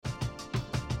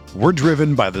We're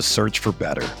driven by the search for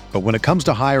better. But when it comes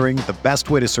to hiring, the best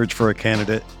way to search for a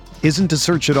candidate isn't to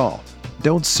search at all.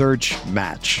 Don't search,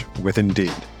 match with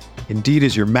Indeed. Indeed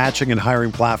is your matching and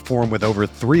hiring platform with over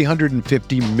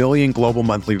 350 million global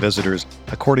monthly visitors,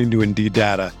 according to Indeed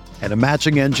data, and a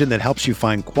matching engine that helps you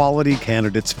find quality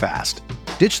candidates fast.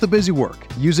 Ditch the busy work.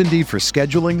 Use Indeed for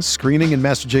scheduling, screening, and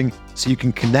messaging so you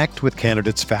can connect with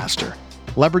candidates faster.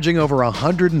 Leveraging over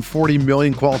 140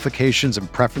 million qualifications and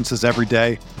preferences every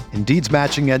day, Indeed's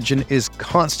matching engine is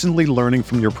constantly learning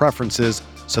from your preferences,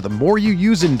 so the more you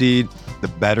use Indeed, the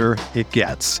better it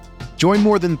gets. Join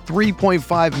more than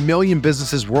 3.5 million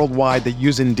businesses worldwide that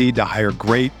use Indeed to hire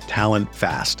great talent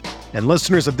fast. And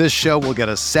listeners of this show will get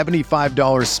a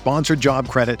 $75 sponsored job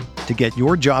credit to get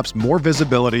your jobs more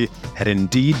visibility at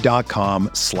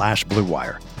Indeed.com/Blue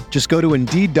Wire. Just go to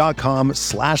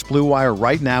Indeed.com/Blue Wire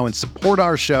right now and support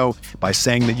our show by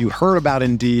saying that you heard about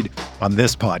Indeed on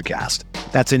this podcast.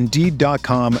 That's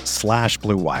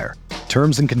Indeed.com/Blue Wire.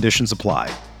 Terms and conditions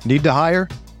apply. Need to hire?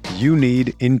 You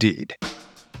need Indeed.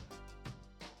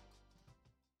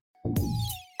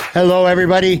 Hello,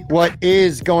 everybody. What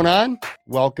is going on?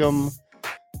 Welcome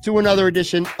to another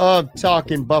edition of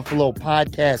Talkin' Buffalo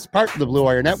Podcast, part of the Blue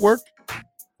Wire Network.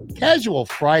 Casual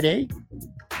Friday.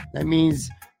 That means,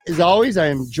 as always, I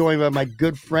am joined by my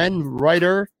good friend,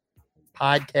 writer,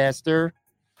 podcaster,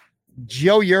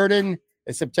 Joe Yerdon.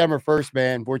 It's September 1st,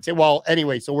 man. We're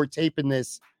taping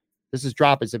this. This is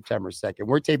dropping September 2nd.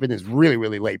 We're taping this really,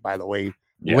 really late, by the way.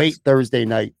 Yes. Late Thursday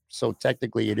night. So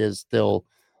technically it is still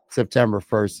September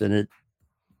 1st. And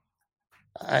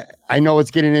I know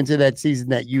it's getting into that season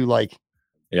that you like.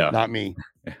 Yeah. Not me.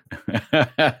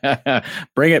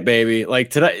 Bring it, baby. Like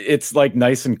today, it's like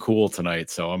nice and cool tonight.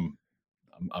 So I'm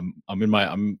in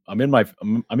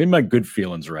my good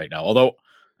feelings right now. Although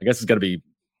I guess it's got to be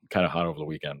kind of hot over the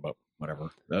weekend, but whatever.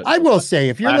 I will say,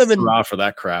 if you're living for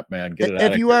that crap, man, get it.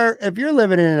 If you're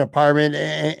living in an apartment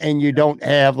and you don't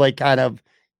have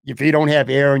if you don't have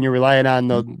air and you're relying on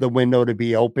the window to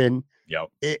be open,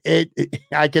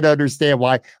 I can understand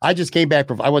why. I just came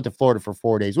back I went to Florida for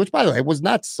 4 days, which, by the way, it was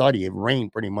not sunny. It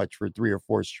rained pretty much for 3 or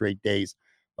 4 straight days,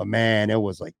 but man, it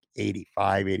was like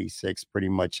 85, 86 pretty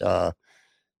much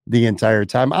the entire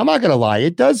time. I'm not gonna lie,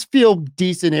 it does feel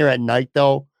decent here at night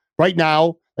though. Right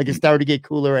now, like it's starting to get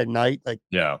cooler at night,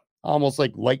 almost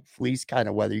like light fleece kind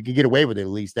of weather. You can get away with it at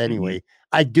least anyway.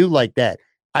 Mm-hmm. I do like that.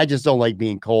 I just don't like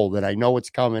being cold, and I know it's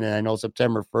coming, and I know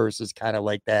September 1st is kind of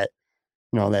like that,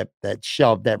 that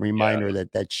shove, that reminder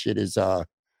that shit is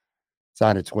it's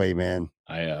on its way, man.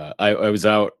 I was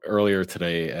out earlier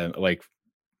today and like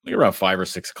around 5 or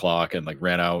 6 o'clock and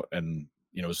ran out and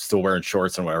was still wearing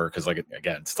shorts and whatever because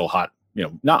again, it's still hot.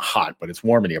 Not hot, but it's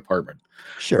warm in the apartment.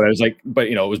 Sure. But I was it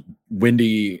was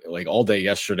windy all day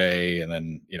yesterday. And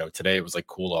then, today it was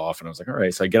cooled off and I was like, all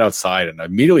right. So I get outside and I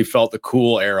immediately felt the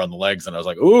cool air on the legs. And I was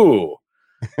like, ooh,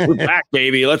 we're back,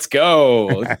 baby. Let's go.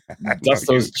 Let's dust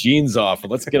those jeans off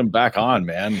and let's get them back on,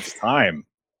 man. It's time.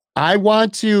 I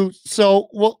want to. So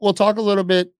we'll talk a little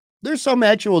bit. There's some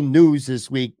actual news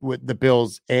this week with the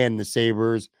Bills and the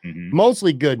Sabres. Mm-hmm.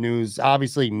 Mostly good news.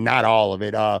 Obviously, not all of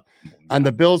it. On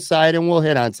the Bills side, and we'll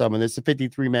hit on some of this, the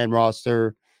 53-man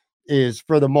roster is,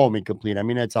 for the moment, complete. I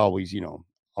mean, that's always,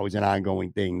 always an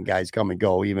ongoing thing. Guys come and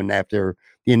go, even after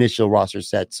the initial roster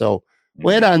set. So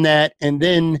we'll hit on that. And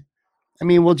then,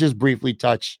 we'll just briefly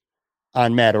touch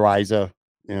on Matt Araiza.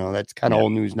 That's kind of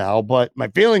old news now. But my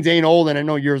feelings ain't old, and I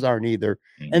know yours aren't either.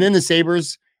 Mm-hmm. And then the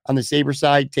Sabres. On the Sabre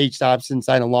side, Tage Thompson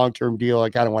signed a long-term deal.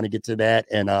 I kind of want to get to that.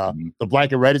 And the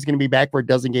Black and Red is going to be back for a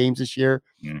dozen games this year.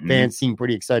 Mm-hmm. Fans seem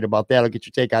pretty excited about that. I'll get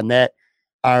your take on that.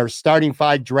 Our starting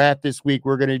 5 draft this week,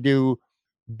 we're going to do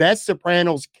best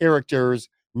Sopranos characters,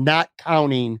 not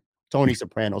counting Tony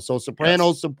Soprano. So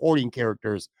Sopranos supporting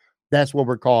characters, that's what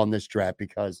we're calling this draft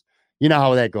because you know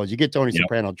how that goes. You get Tony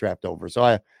Soprano draft over.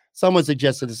 So someone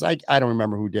suggested this. I don't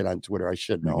remember who did on Twitter. I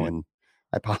should know. Mm-hmm. And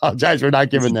I apologize for not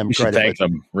giving them credit. Thank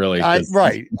them, really.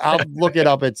 Right. I'll look it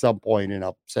up at some point and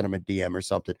I'll send them a DM or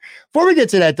something. Before we get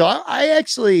to that, though, I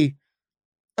actually,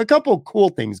 a couple of cool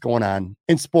things going on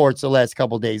in sports the last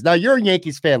couple of days. Now, you're a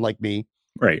Yankees fan like me.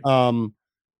 Right.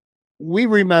 We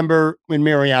remember when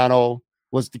Mariano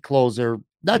was the closer,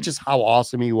 not just how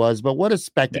awesome he was, but what a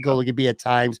spectacle it could be at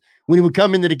times when he would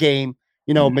come into the game,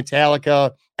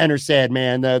 Metallica, Enter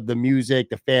Sandman, the music,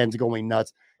 the fans going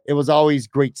nuts. It was always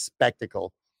great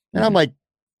spectacle. And I'm like,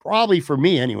 probably for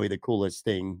me anyway, the coolest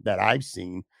thing that I've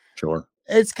seen. Sure.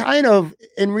 It's kind of,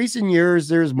 in recent years,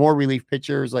 there's more relief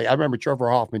pitchers. Like I remember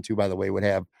Trevor Hoffman too, by the way, would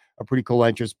have a pretty cool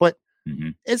entrance, but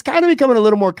it's kind of becoming a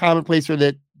little more commonplace for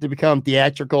that to become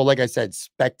theatrical. Like I said,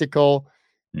 spectacle.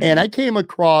 And I came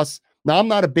across Now, I'm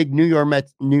not a big New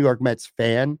York Mets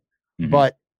fan,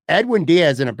 but Edwin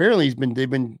Diaz, and apparently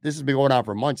this has been going on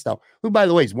for months now, who, by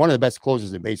the way, is one of the best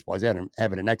closers in baseball. He's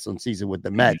having an excellent season with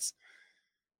the Mets.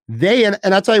 They, and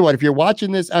I'll tell you what, if you're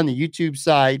watching this on the YouTube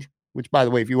side, which, by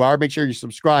the way, if you are, make sure you're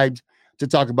subscribed to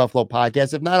Talking Buffalo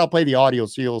podcast. If not, I'll play the audio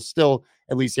so you'll still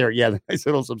at least hear it. Yeah, the nice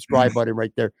little subscribe button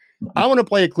right there. I want to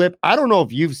play a clip. I don't know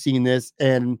if you've seen this,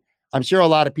 and I'm sure a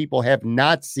lot of people have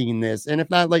not seen this. And if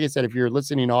not, like I said, if you're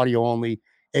listening audio only,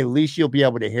 at least you'll be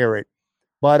able to hear it.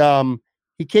 But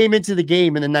he came into the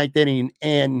game in the ninth inning,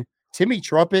 and Timmy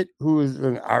Trumpet, who is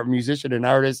our musician and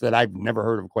artist that I've never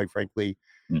heard of, quite frankly,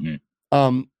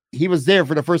 he was there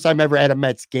for the first time ever at a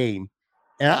Mets game.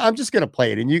 And I'm just going to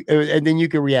play it, and then you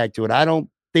can react to it. I don't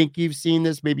think you've seen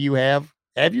this. Maybe you have.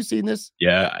 Have you seen this?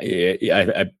 Yeah.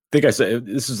 I think I said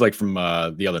this is like from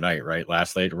the other night, right?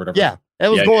 Last night or whatever. Yeah. It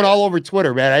was going all over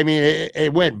Twitter, man. I mean,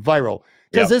 it went viral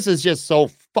because this is just so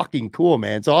fucking cool,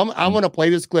 man. So I'm going to play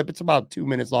this clip. It's about 2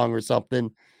 minutes long or something,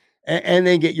 and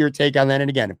then get your take on that. And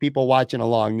again, if people watching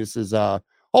along, this is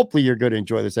hopefully you're going to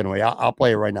enjoy this anyway. I'll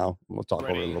play it right now. We'll talk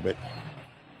over it a little bit.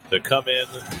 To come in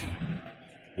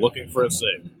looking for a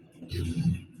save.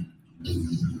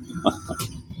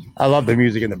 I love the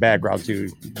music in the background too.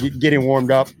 Getting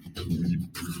warmed up.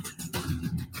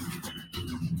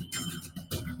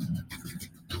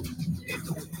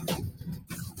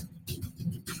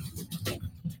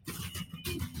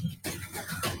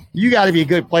 You got to be a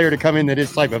good player to come into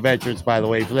this type of entrance, by the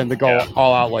way, for them to go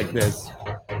all out like this.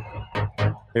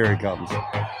 Here he comes.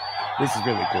 This is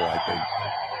really cool, I think.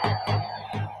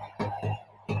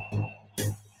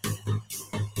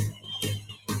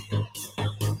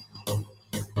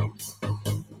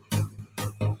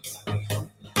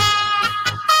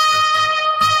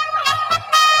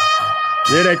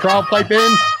 Did a crowd pipe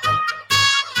in?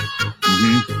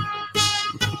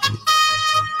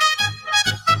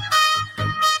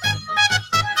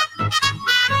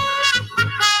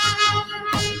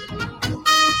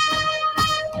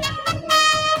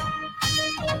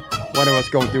 Wonder what's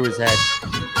going through his head.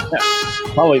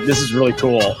 Probably this is really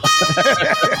cool.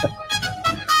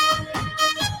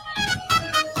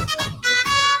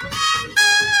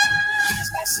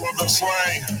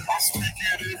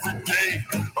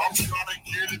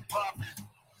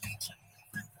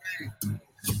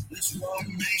 It's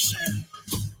one nation.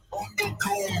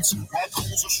 Undergoons. My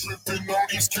goons are stripping all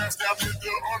these cats down in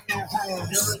the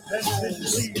underrooms.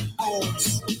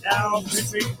 Now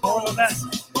pitching for the Mets,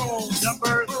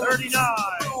 number 39,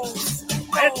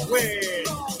 Edwin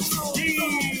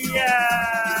Diaz.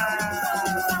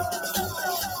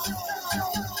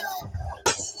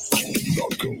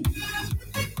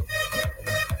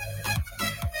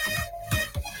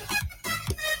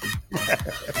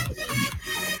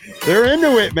 They're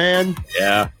into it, man.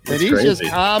 Yeah. And he's crazy. Just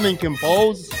calm and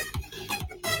composed.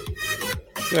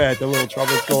 Yeah, the little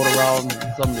trumpets going around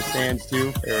some of the stands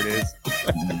too. There it is.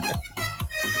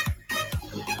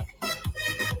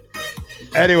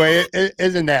 Anyway,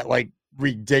 isn't that like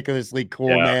ridiculously cool,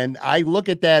 man? I look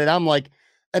at that and I'm like,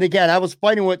 and again, I was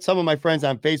fighting with some of my friends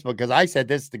on Facebook because I said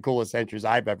this is the coolest entrance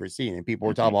I've ever seen. And people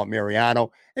were talking about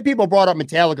Mariano, and people brought up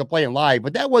Metallica playing live,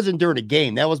 but that wasn't during a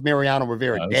game. That was Mariano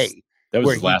Rivera Day. That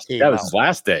was his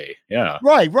last day. Yeah.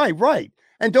 Right.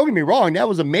 And don't get me wrong, that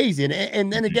was amazing.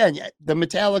 And then again, the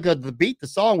Metallica, the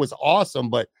song was awesome.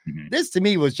 But this to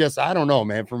me was just, I don't know,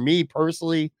 man. For me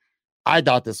personally, I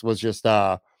thought this was just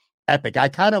epic. I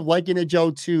kind of liken it,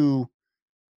 Joe, to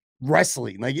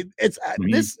wrestling. Like it's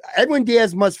this Edwin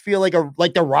Diaz must feel like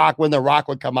The Rock when The Rock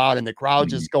would come out and the crowd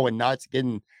just going nuts.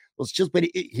 But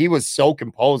he was so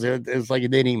composed. It was like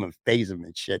it didn't even faze him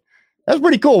and shit. That was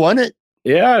pretty cool, wasn't it?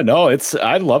 Yeah, no,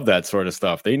 I love that sort of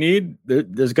stuff.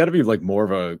 There's got to be like more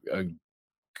of a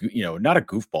not a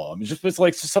goofball. I mean, it's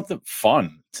like just something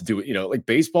fun to do. Like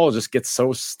baseball just gets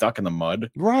so stuck in the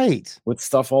mud, right? With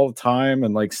stuff all the time,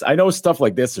 and like I know stuff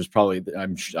like this. There's probably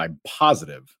I'm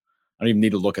positive. I don't even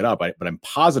need to look it up, but I'm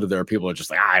positive there are people that are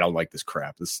just like I don't like this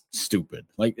crap. This is stupid.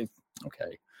 Like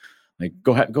okay. Like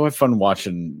go have fun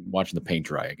watching the paint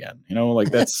dry again. Like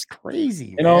that's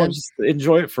crazy. Just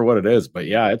enjoy it for what it is. But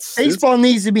yeah, baseball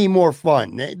needs to be more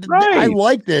fun. Right. I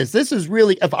like this. This is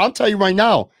really. If I'll tell you right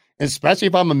now, especially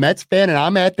if I'm a Mets fan and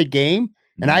I'm at the game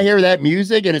and I hear that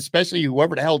music, and especially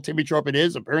whoever the hell Timmy Trumpet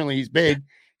is, apparently he's big.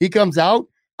 He comes out.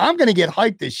 I'm gonna get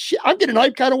hyped as shit. I'm getting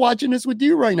hyped kind of watching this with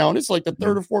you right now, and it's like the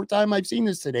third or fourth time I've seen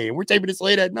this today, and we're taping this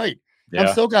late at night. Yeah. I'm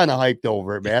still kind of hyped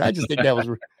over it, man. I just think that was.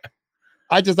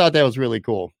 I just thought that was really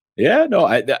cool. Yeah, no,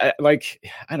 I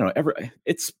don't know.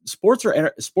 Sports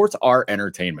are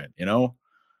entertainment,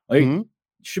 Like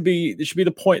should be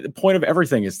the point. The point of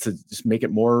everything is to just make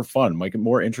it more fun, make it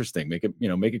more interesting, make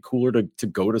it cooler to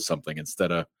go to something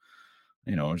instead of,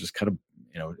 just kind of,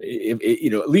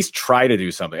 at least try to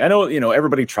do something. I know,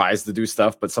 everybody tries to do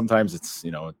stuff, but sometimes it's,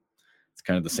 it's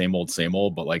kind of the same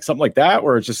old, but like something like that,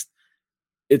 where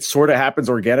it sort of happens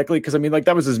organically. Cause I mean, like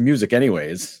that was his music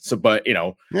anyways. So, but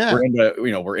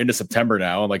we're into September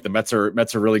now, and like the Mets are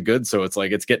really good. So it's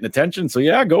like, it's getting attention. So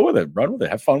yeah, go with it, run with it,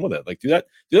 have fun with it. Like do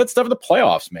that stuff in the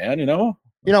playoffs, man.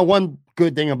 One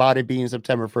good thing about it being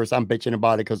September 1st, I'm bitching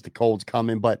about it because the cold's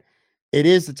coming, but it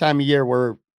is the time of year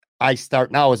where I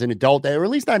start now as an adult, or at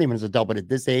least not even as an adult, but at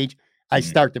this age, I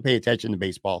start to pay attention to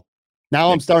baseball.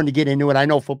 Now I'm starting to get into it. I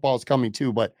know football is coming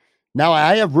too, but now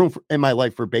I have room in my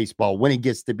life for baseball when it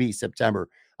gets to be September.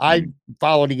 I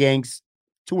follow the Yanks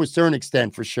to a certain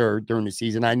extent for sure during the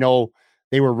season. I know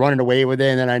they were running away with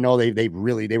it, and I know they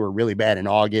were really bad in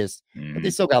August, but they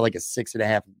still got like a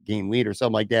 6.5 game lead or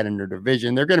something like that in their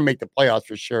division. They're going to make the playoffs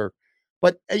for sure.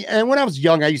 But and when I was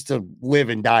young, I used to live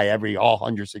and die all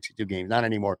 162 games. Not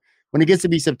anymore. When it gets to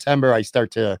be September, I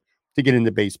start to get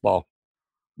into baseball.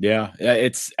 Yeah,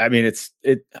 it's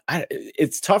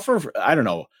tougher. I don't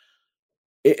know.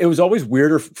 It was always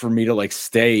weirder for me to like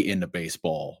stay into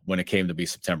baseball when it came to be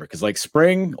September. Cause like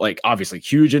spring, like obviously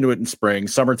huge into it in spring,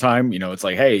 summertime, it's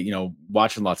like, hey,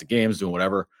 watching lots of games, doing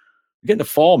whatever. Get into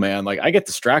fall, man. Like I get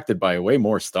distracted by way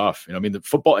more stuff. I mean, the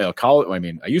football, college. I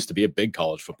mean, I used to be a big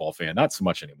college football fan, not so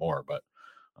much anymore, but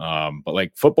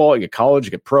like football, you get college,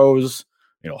 you get pros,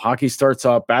 hockey starts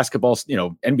up, basketball,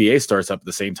 NBA starts up at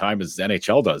the same time as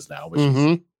NHL does now, which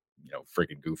is,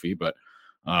 freaking goofy, but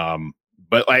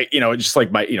like, just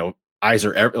like my, eyes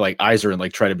are in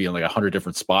like try to be in like 100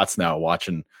 different spots now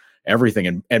watching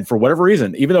everything. And for whatever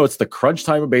reason, even though it's the crunch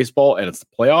time of baseball and it's the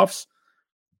playoffs,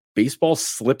 baseball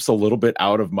slips a little bit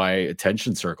out of my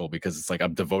attention circle because it's like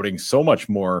I'm devoting so much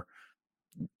more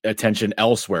attention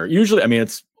elsewhere. Usually, I mean,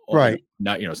 it's right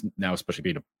now, now, especially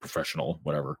being a professional,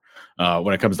 whatever,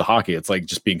 when it comes to hockey, it's like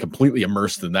just being completely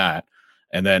immersed in that.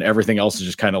 And then everything else is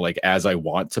just kind of like, as I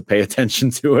want to pay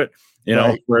attention to it,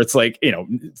 where it's like,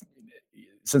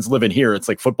 since living here, it's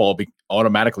like football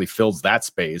automatically fills that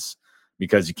space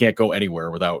because you can't go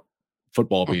anywhere without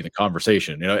football being a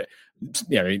conversation. I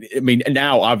mean,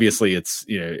 now obviously it's,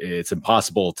 it's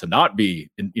impossible to not be,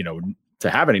 to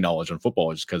have any knowledge on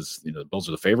football just because, the Bills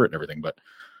are the favorite and everything.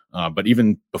 But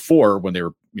even before, when they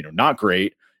were, not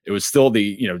great, it was still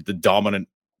the dominant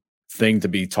thing to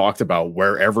be talked about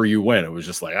wherever you went. It was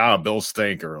just like, Bills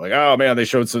stink, or like, oh man, they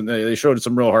showed some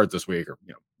real heart this week, or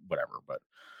whatever. But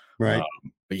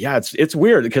but yeah, it's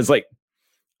weird because like,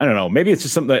 I don't know, maybe it's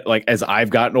just something that like as I've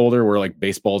gotten older, where like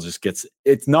baseball just gets,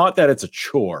 it's not that it's a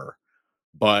chore,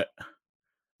 but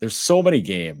there's so many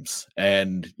games,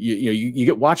 and you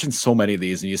get watching so many of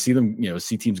these, and you see them,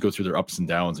 see teams go through their ups and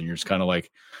downs, and you're just kind of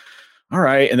like, all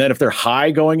right. And then if they're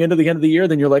high going into the end of the year,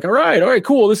 then you're like, all right,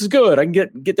 cool. This is good. I can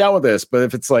get down with this. But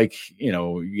if it's like,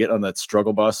 you get on that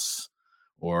struggle bus,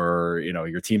 or,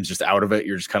 your team's just out of it,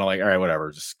 you're just kind of like, all right,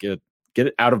 whatever, just get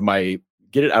it out of my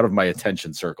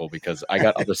attention circle, because I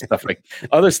got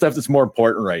other stuff that's more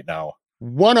important right now.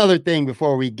 One other thing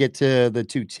before we get to the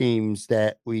two teams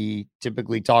that we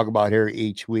typically talk about here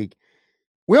each week.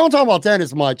 We don't talk about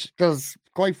tennis much because,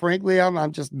 quite frankly,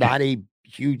 I'm just not a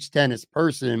huge tennis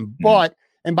person. But,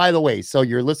 and by the way, so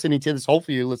you're listening to this,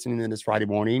 hopefully you're listening to this Friday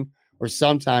morning or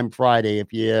sometime Friday.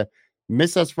 If you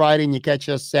miss us Friday and you catch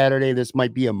us Saturday, this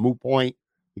might be a moot point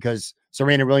because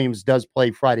Serena Williams does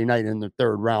play Friday night in the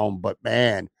third round. But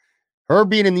man, her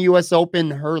being in the US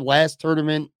Open, her last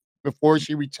tournament before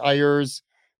she retires,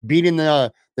 beating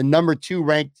the number 2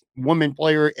 ranked woman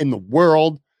player in the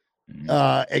world,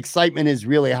 excitement is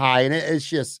really high. And it's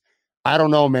just, I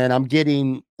don't know, man. I'm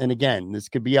getting, and again, this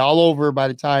could be all over by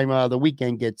the time the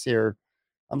weekend gets here.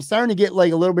 I'm starting to get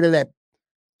like a little bit of that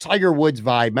Tiger Woods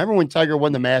vibe. Remember when Tiger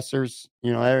won the Masters?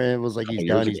 It was like he's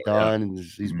done, and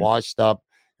he's washed up,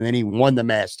 and then he won the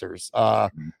Masters. Starting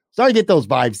to get those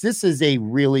vibes. This is a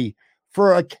really,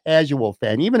 for a casual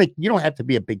fan, even if you don't have to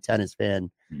be a big tennis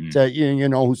fan to you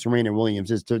know who Serena Williams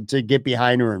is, to get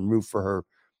behind her and root for her.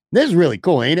 This is really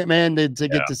cool, ain't it, man? To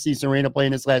get to see Serena play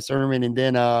in this last tournament and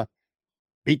then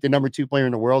beat the number 2 player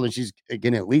in the world, and she's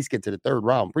going to at least get to the third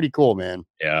round. Pretty cool, man.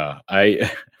 Yeah.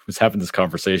 I was having this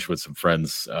conversation with some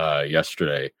friends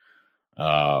yesterday.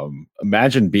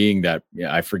 Imagine being that,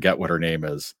 I forget what her name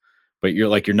is, but you're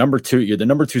like, you're the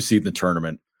number 2 seed in the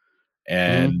tournament.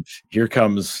 And here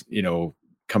comes,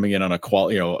 coming in on a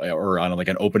or on like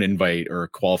an open invite or a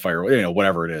qualifier,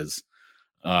 whatever it is.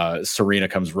 Serena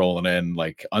comes rolling in,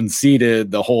 like unseated,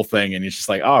 the whole thing, and it's just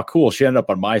like, oh, cool. She ended up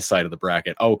on my side of the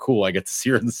bracket. Oh, cool. I get to see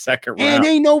her in the second round. And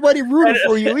ain't nobody rooting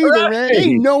for you either, man.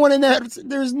 Ain't no one in that.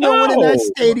 There's no one in that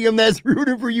stadium that's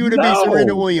rooting for you to be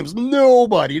Serena Williams.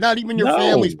 Nobody, not even your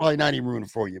family's probably not even rooting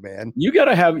for you, man. You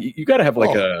gotta have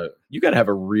like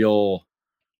a real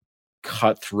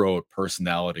cutthroat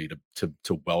personality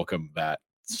to welcome that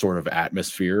sort of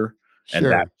atmosphere and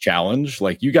that challenge.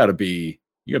 Like you gotta be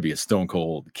a stone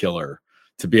cold killer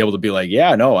to be able to be like,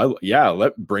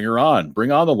 bring her on,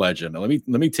 bring on the legend. Let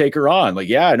me take her on. Like,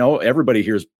 yeah, I know everybody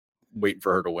here's waiting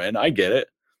for her to win. I get it.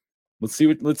 Let's see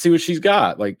what she's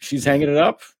got. Like she's hanging it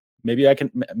up. Maybe I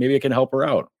can help her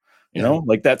out. You know,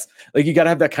 like that's like, you got to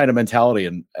have that kind of mentality.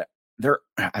 And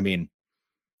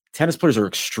tennis players are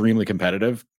extremely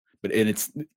competitive, but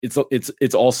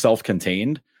it's all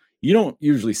self-contained. You don't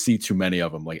usually see too many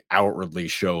of them like outwardly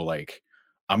show like,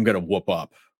 I'm going to whoop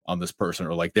up on this person,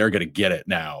 or like, they're going to get it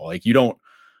now. Like you don't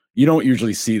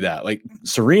usually see that. Like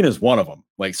Serena's one of them.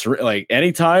 Like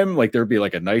anytime, like there'd be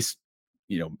like a nice,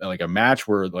 like a match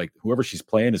where like whoever she's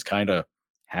playing is kind of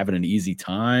having an easy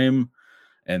time.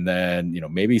 And then,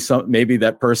 maybe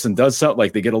that person does something,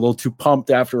 like they get a little too pumped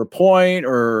after a point,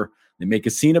 or they make a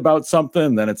scene about something.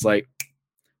 And then it's like,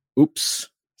 oops,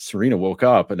 Serena woke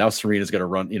up, and now Serena's going to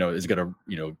run,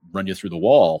 run you through the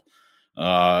wall.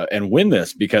 And win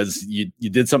this because you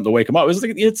did something to wake him up.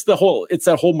 It's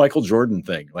that whole Michael Jordan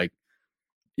thing. Like,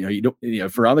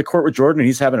 if you're on the court with Jordan and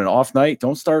he's having an off night,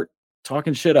 don't start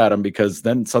talking shit at him, because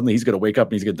then suddenly he's going to wake up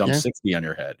and he's going to dump 60 on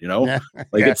your head.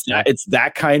 Like it's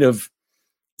that kind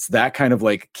of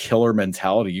like killer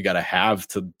mentality you got to have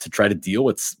to try to deal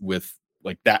with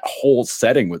like that whole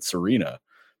setting with Serena,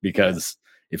 because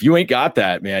if you ain't got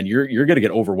that, man, you're going to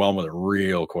get overwhelmed with it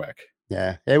real quick.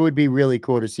 Yeah, it would be really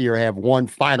cool to see her have one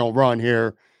final run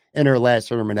here in her last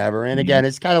tournament ever. And again,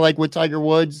 it's kind of like with Tiger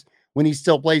Woods when he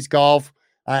still plays golf.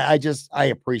 I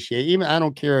appreciate, even I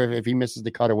don't care if he misses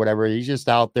the cut or whatever. He's just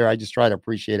out there. I just try to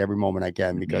appreciate every moment I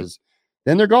can, because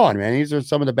then they're gone, man. These are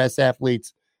some of the best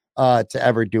athletes to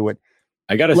ever do it.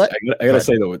 I gotta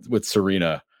say though, with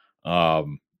Serena,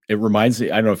 it reminds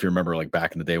me. I don't know if you remember, like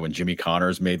back in the day when Jimmy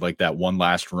Connors made like that one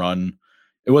last run.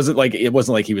 It wasn't like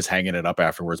he was hanging it up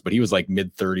afterwards, but he was like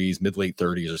mid late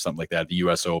 30s or something like that at the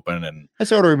US Open. And I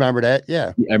sort of remember that.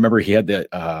 Yeah. I remember he had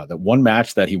that one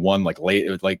match that he won like late.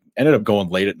 It was like ended up going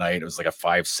late at night. It was like a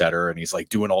 5-setter, and he's like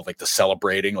doing all like the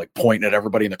celebrating, like pointing at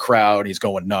everybody in the crowd. He's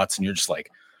going nuts. And you're just like,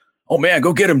 oh man,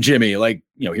 go get him, Jimmy. Like,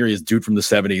 here he is, dude from the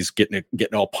 70s,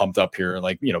 getting all pumped up here.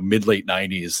 Like, mid late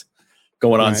 90s.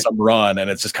 Going on some run,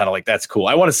 and it's just kind of like, that's cool.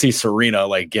 I want to see Serena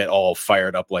like get all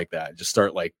fired up like that. Just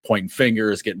start like pointing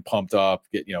fingers, getting pumped up,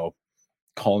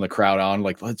 calling the crowd on,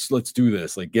 like let's do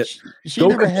this. Like go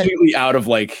completely out of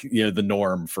like the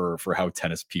norm for how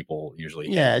tennis people usually.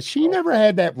 Yeah, she never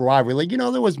had that rivalry. Like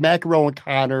there was McEnroe and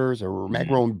Connors, or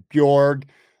McEnroe and Bjorg,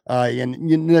 and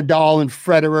Nadal and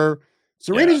Federer.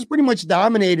 Serena just pretty much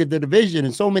dominated the division,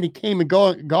 and so many came and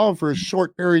gone for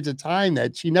short periods of time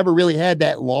that she never really had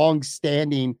that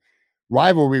long-standing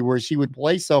rivalry where she would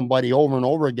play somebody over and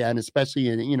over again, especially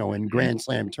in Grand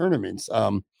Slam tournaments.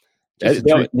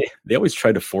 They always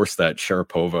tried to force that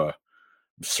Sharapova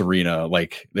Serena,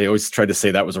 like they always tried to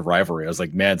say that was a rivalry. I was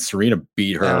like, man, Serena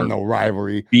beat her. No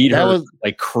rivalry. That was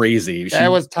like crazy. That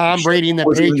was Tom Brady and the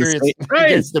Patriots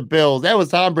against the Bills. That was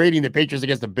Tom Brady and the Patriots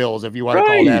against the Bills, if you want to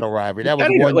call that a rivalry. That was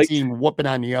one team whooping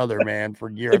on the other, man, for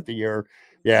year after year.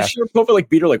 Yeah. Sharapova like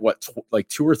beat her like what, like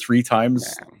 2 or 3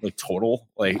 times like total,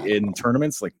 like in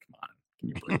tournaments. Like, come on. Can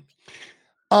you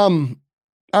breathe?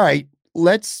 All right.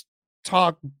 Let's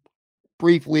talk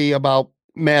briefly about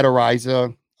Matt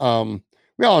Araiza.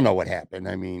 We all know what happened.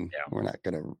 I mean, we're not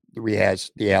going to rehash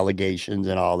the allegations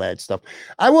and all that stuff.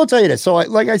 I will tell you this. So,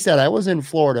 like I said, I was in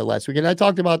Florida last week, and I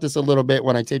talked about this a little bit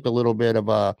when I taped a little bit of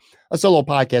a solo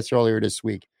podcast earlier this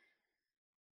week.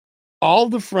 All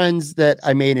the friends that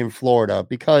I made in Florida,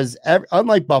 because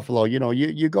unlike Buffalo,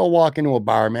 you go walk into a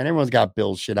bar, man, everyone's got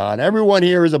Bills shit on. Everyone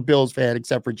here is a Bills fan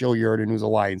except for Joe Yurden, who's a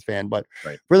Lions fan. But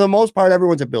for the most part,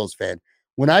 everyone's a Bills fan.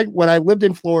 When I lived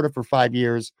in Florida for 5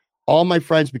 years, all my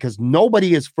friends, because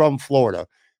nobody is from Florida.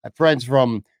 I have friends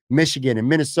from Michigan and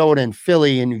Minnesota and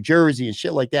Philly and New Jersey and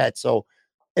shit like that. So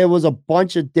it was a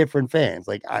bunch of different fans,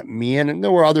 like me, and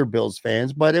there were other Bills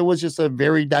fans, but it was just a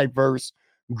very diverse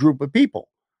group of people.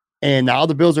 And now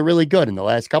the Bills are really good. And the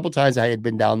last couple of times I had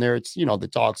been down there, it's, the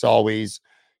talk's always,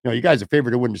 you guys are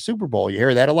favored to win the Super Bowl. You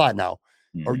hear that a lot now.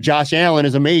 Or Josh Allen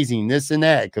is amazing, this and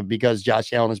that, because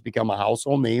Josh Allen has become a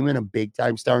household name and a big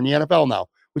time star in the NFL now,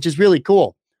 which is really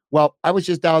cool. Well, I was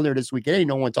just down there this week. Ain't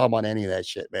no one talking about any of that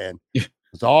shit, man.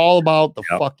 It's all about the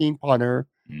fucking punter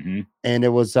And it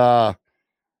was well,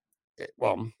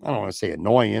 I don't want to say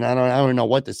annoying. I don't know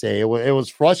what to say. It was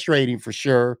frustrating for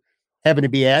sure, having to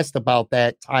be asked about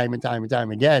that time and time and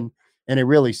time again. And it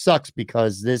really sucks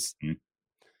because this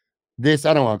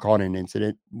I don't want to call it an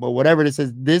incident, but whatever this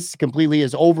is, this completely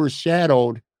has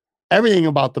overshadowed everything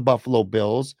about the Buffalo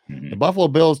Bills. The Buffalo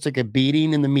Bills took a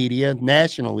beating in the media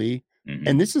nationally.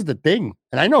 And this is the thing.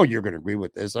 And I know you're going to agree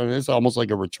with this. I mean, it's almost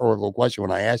like a rhetorical question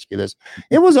when I ask you this.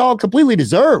 It was all completely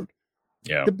deserved.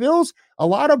 Yeah. The Bills, a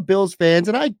lot of Bills fans,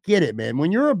 and I get it, man.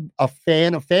 When you're a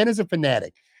fan is a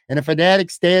fanatic, and a fanatic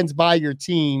stands by your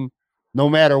team no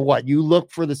matter what. You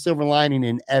look for the silver lining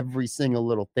in every single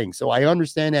little thing. So I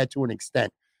understand that to an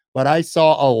extent. But I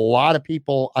saw a lot of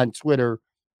people on Twitter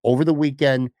over the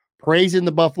weekend praising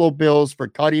the Buffalo Bills for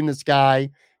cutting this guy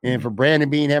and for Brandon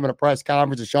Beane having a press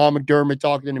conference and Sean McDermott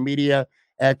talking to the media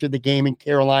after the game in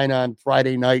Carolina on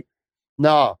Friday night.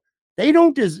 No. They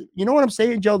don't you know what I'm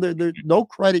saying, Joe? There's no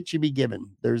credit should be given.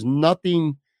 There's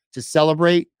nothing to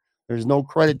celebrate. There's no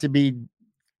credit to be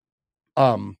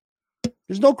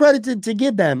there's no credit to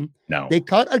give them. No. They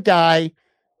cut a guy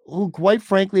who, quite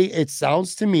frankly, it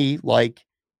sounds to me like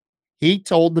he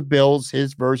told the Bills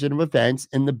his version of events,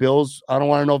 and the Bills, I don't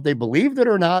want to know if they believed it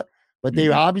or not, but they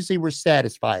obviously were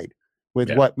satisfied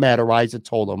with what Matt Araiza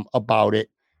told them about it.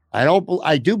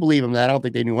 I do believe him that I don't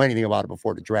think they knew anything about it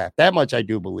before the draft. That much I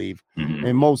do believe.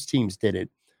 And most teams did it.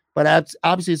 But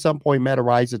obviously at some point, Matt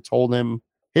Araiza told him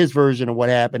his version of what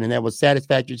happened, and that was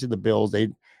satisfactory to the Bills.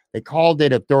 They called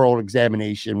it a thorough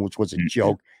examination, which was a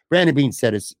joke. Brandon Beane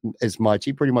said as much.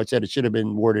 He pretty much said it should have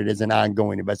been worded as an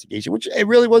ongoing investigation, which it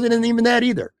really wasn't even that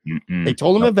either. They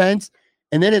told him events,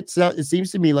 and then it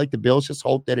seems to me like the Bills just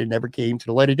hoped that it never came to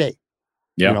the light of day.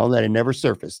 Yeah. You know, that it never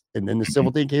surfaced. And then the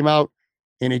civil thing came out,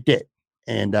 and it did.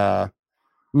 And I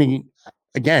mean,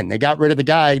 again, they got rid of the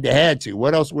guy. They had to.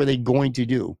 What else were they going to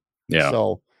do? Yeah.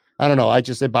 So I don't know.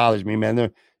 It bothers me, man.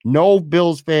 There no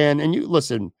Bills fan, and you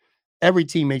listen. Every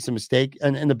team makes a mistake,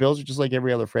 and the Bills are just like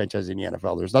every other franchise in the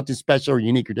NFL. There's nothing special or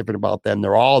unique or different about them.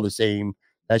 They're all the same.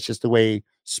 That's just the way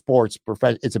sports,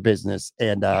 it's a business.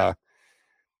 And I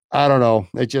don't know.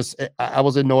 I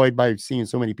was annoyed by seeing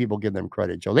so many people give them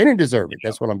credit, Joe. They didn't deserve it.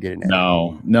 That's what I'm getting at.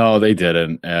 No, they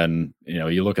didn't. And, you know,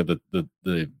 you look at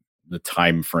the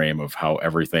time frame of how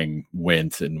everything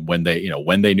went and when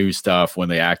they knew stuff, when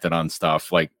they acted on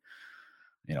stuff, like,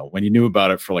 you know, when you knew about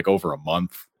it for like over a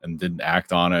month and didn't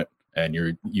act on it, and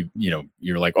you're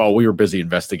like, oh, we were busy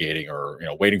investigating or, you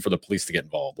know, waiting for the police to get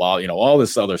involved. Well, you know, all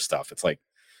this other stuff. It's like,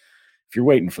 if you're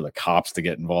waiting for the cops to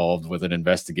get involved with an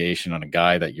investigation on a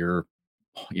guy that you're,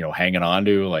 you know, hanging on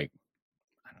to, like,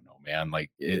 I don't know, man,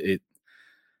 like it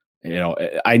you know,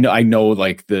 I know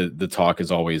like the talk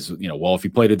is always, you know, well, if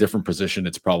you played a different position,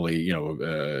 it's probably, you know,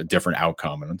 a different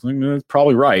outcome. And it's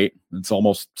probably right. It's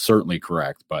almost certainly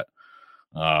correct. But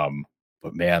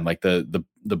man, like the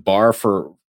bar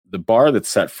that's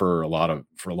set for a lot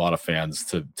of fans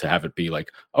to have it be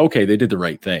like, okay, they did the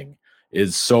right thing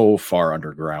is so far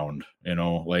underground, you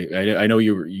know. Like I know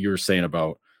you were saying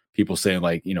about people saying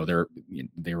like, you know,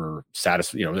 they were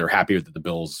satisfied, you know, they're happy that the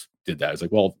Bills did that. It's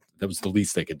like, well, that was the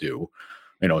least they could do,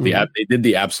 you know. They did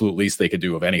the absolute least they could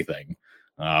do of anything.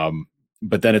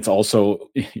 But then it's also,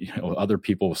 you know, other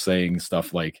people saying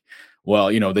stuff like,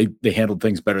 well, you know, they handled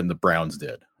things better than the Browns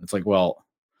did. It's like, well,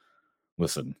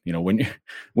 listen, you know,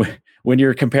 when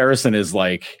your comparison is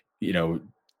like, you know,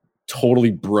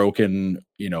 totally broken,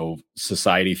 you know,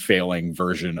 society failing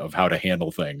version of how to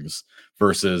handle things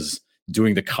versus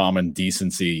doing the common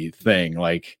decency thing,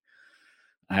 like,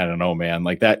 I don't know, man,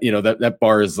 like that, you know, that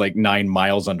bar is like 9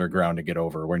 miles underground to get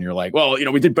over when you're like, well, you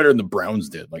know, we did better than the Browns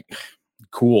did. Like,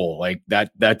 cool. Like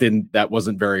that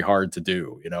wasn't very hard to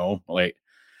do, you know, like,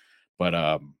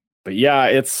 but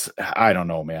yeah, I don't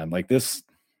know, man, like this,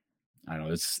 I don't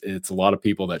know, it's a lot of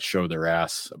people that show their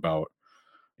ass about,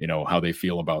 you know, how they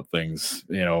feel about things,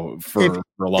 you know, for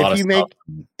a lot of stuff.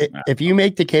 If you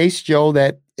make the case, Joe,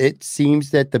 that it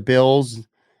seems that the Bills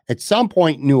at some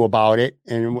point knew about it,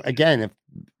 and again, if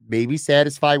maybe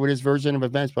satisfied with his version of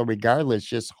events, but regardless,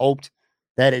 just hoped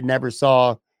that it never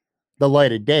saw the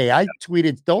light of day. I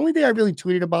tweeted, the only thing I really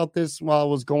tweeted about this while it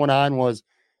was going on was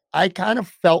I kind of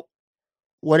felt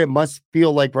what it must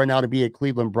feel like right now to be a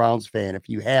Cleveland Browns fan if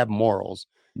you have morals.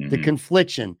 The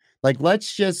confliction. Like,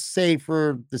 let's just say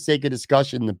for the sake of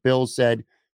discussion, the Bills said,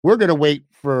 we're going to wait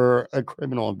for a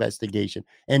criminal investigation.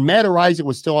 And Matt Araiza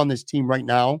was still on this team right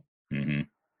now.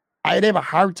 I'd have a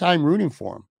hard time rooting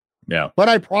for him. Yeah. But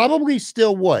I probably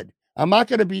still would. I'm not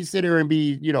going to be sit here and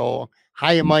be, you know,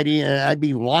 high and mighty. And I'd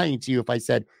be lying to you if I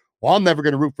said, well, I'm never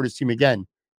going to root for this team again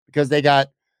because they got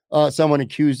someone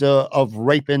accused of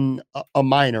raping a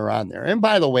minor on there. And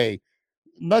by the way,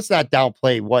 let's not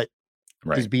downplay what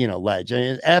is being alleged. I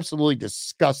mean, it's absolutely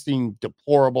disgusting,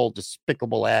 deplorable,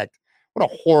 despicable act.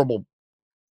 What a horrible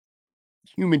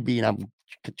human being. I'm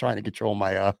trying to control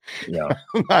my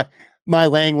my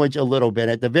language a little bit.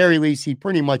 At the very least, he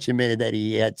pretty much admitted that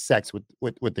he had sex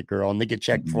with the girl, and they get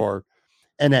checked for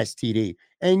an STD.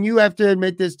 And you have to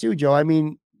admit this too, Joe. I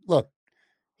mean, look,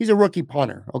 he's a rookie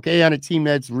punter, okay, on a team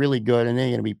that's really good, and they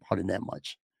ain't gonna be punting that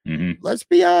much. Let's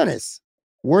be honest.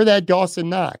 We're that Dawson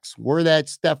Knox. We're that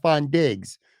Stephon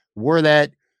Diggs. We're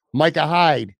that Micah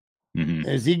Hyde.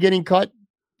 Is he getting cut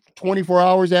 24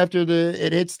 hours after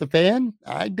it hits the fan?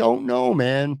 I don't know,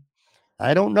 man.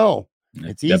 I don't know.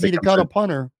 It's easy to cut a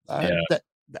punter.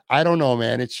 I don't know,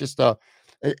 man. It's just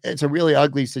it's a really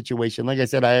ugly situation. Like I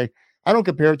said, I don't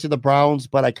compare it to the Browns,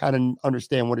 but I kind of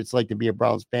understand what it's like to be a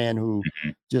Browns fan who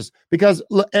just because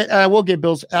I will give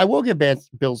Bills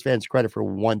fans credit for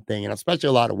one thing, and especially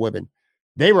a lot of women.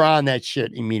 They were on that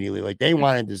shit immediately. Like they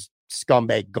wanted this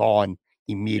scumbag gone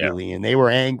immediately, and they were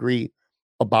angry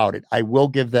about it. I will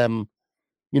give them,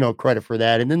 credit for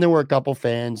that. And then there were a couple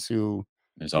fans who,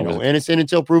 innocent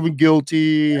until proven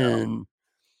guilty, and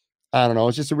I don't know.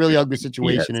 It's just a really ugly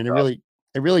situation, and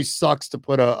it really sucks to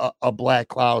put a black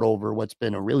cloud over what's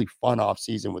been a really fun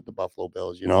offseason with the Buffalo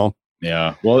Bills.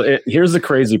 Yeah. Well, here's the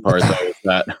crazy part though, is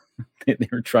that they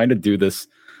were trying to do this,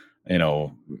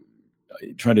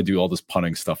 trying to do all this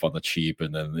punting stuff on the cheap,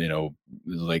 and then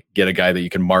like get a guy that you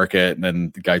can market, and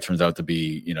then the guy turns out to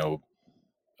be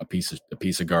a piece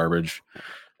of garbage.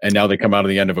 And now they come out of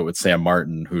the end of it with Sam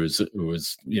Martin, who is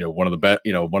one of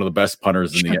the best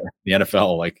punters in the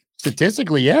NFL. Like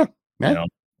statistically, yeah, man.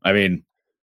 I mean,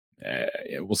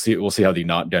 we'll see how the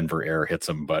not Denver air hits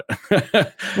him, but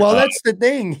well, that's the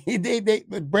thing.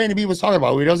 Brandon B was talking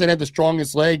about. He doesn't have the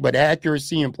strongest leg, but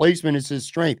accuracy and placement is his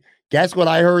strength. Guess what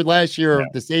I heard last year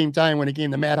at the same time when it came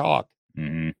to Matt Hawk?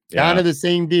 Kind of the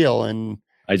same deal. And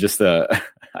I just, some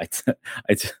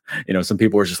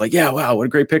people were just like, yeah, wow, what a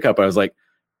great pickup. I was like,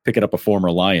 picking up a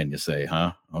former Lion, you say,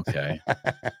 huh? Okay.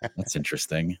 That's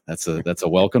interesting. That's a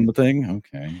welcome thing.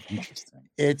 Okay. Interesting.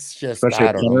 It's just, especially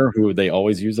a punter who they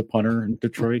always use a punter in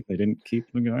Detroit. They didn't keep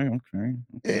the guy. Okay.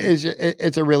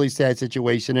 It's a really sad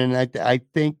situation. And I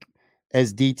think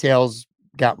as details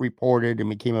got reported and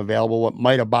became available, what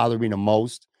might have bothered me the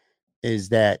most is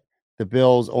that the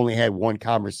Bills only had one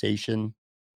conversation,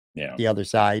 the other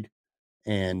side,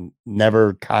 and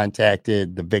never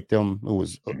contacted the victim, who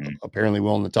was apparently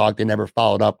willing to talk. They never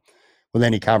followed up with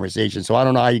any conversation. So I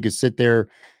don't know how you could sit there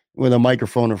with a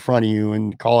microphone in front of you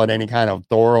and call it any kind of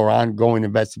thorough or ongoing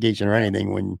investigation or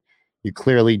anything when you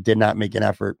clearly did not make an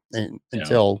effort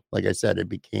until, like I said, it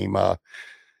became they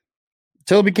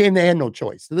had no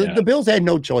choice. The Bills had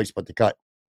no choice but to cut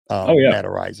Matt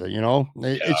Araiza.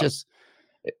 It's just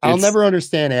I'll never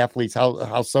understand athletes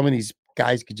how some of these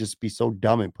guys could just be so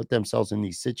dumb and put themselves in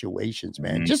these situations,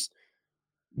 man. Just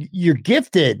you're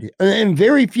gifted, and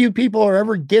very few people are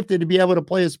ever gifted to be able to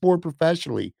play a sport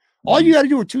professionally. All you got to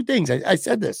do are two things. I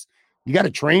said this: you got to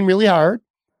train really hard,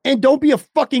 and don't be a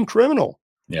fucking criminal.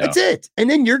 That's it. And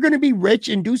then you're going to be rich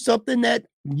and do something that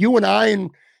you and I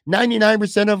and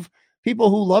 99% of people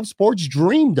who love sports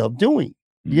dreamed of doing.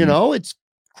 It's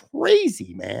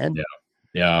crazy, man.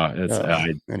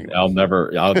 Anyway.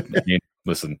 I mean,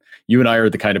 listen, you and I are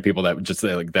the kind of people that would just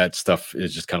say like that stuff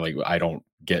is just kind of like, I don't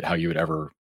get how you would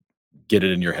ever get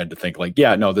it in your head to think like,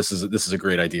 yeah, no, this is a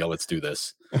great idea. Let's do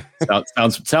this.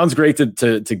 Sounds great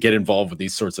to get involved with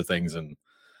these sorts of things and,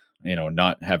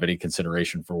 not have any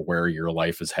consideration for where your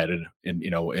life is headed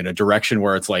in a direction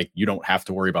where it's like, you don't have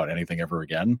to worry about anything ever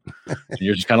again. And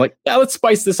you're just kind of like, yeah, let's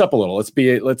spice this up a little. Let's be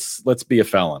a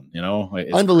felon,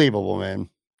 It's unbelievable, man.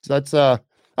 So that's, all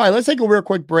right, let's take a real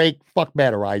quick break. Fuck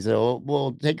Matt Araiza.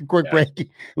 We'll take a quick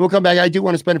break. We'll come back. I do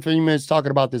want to spend a few minutes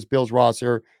talking about this Bills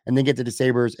roster and then get to the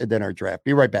Sabres and then our draft.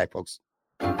 Be right back, folks.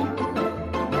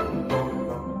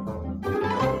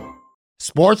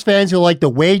 Sports fans who like to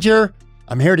wager,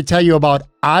 I'm here to tell you about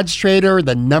OddsTrader,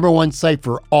 the #1 site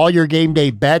for all your game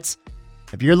day bets.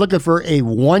 If you're looking for a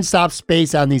one-stop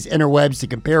space on these interwebs to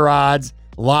compare odds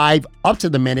live up to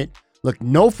the minute, look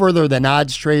no further than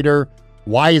OddsTrader.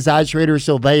 Why is OddsTrader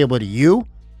so valuable to you?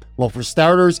 Well, for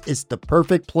starters, it's the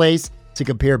perfect place to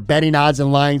compare betting odds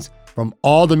and lines from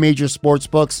all the major sports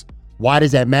books. Why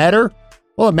does that matter?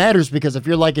 Well, it matters because if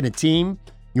you're liking a team,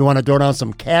 you want to throw down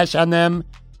some cash on them,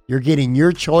 you're getting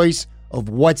your choice of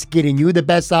what's getting you the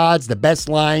best odds, the best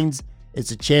lines.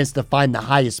 It's a chance to find the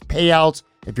highest payouts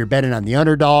if you're betting on the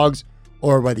underdogs,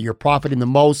 or whether you're profiting the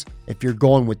most if you're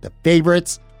going with the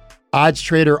favorites.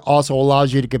 OddsTrader also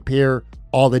allows you to compare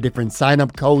all the different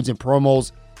sign-up codes and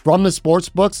promos from the sports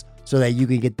books so that you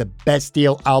can get the best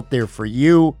deal out there for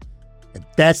you. If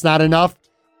that's not enough,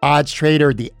 Odds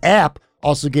Trader, the app,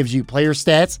 also gives you player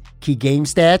stats, key game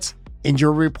stats,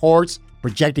 injury reports,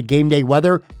 projected game day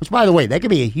weather, which, by the way, that can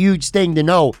be a huge thing to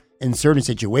know in certain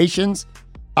situations.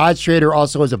 Odds Trader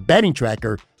also has a betting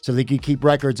tracker so that you keep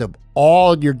records of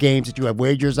all your games that you have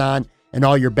wagers on and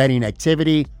all your betting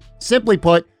activity. Simply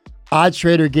put, Odds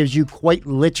Trader gives you quite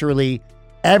literally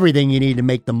everything you need to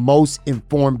make the most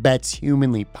informed bets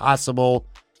humanly possible.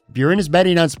 If you're into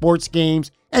betting on sports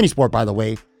games, any sport, by the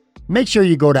way, make sure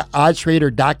you go to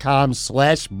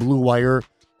oddstrader.com/Blue Wire.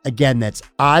 Again, that's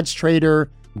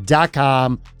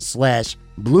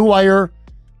oddstrader.com/Blue Wire.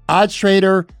 Odds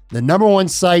Trader, the number one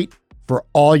site for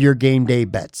all your game day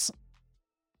bets.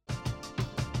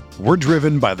 We're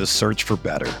driven by the search for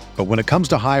better. But when it comes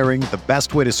to hiring, the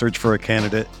best way to search for a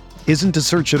candidate isn't to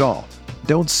search at all.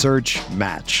 Don't search,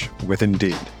 match with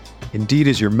Indeed. Indeed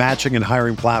is your matching and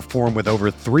hiring platform with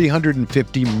over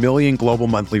 350 million global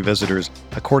monthly visitors,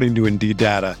 according to Indeed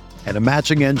data, and a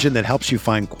matching engine that helps you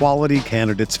find quality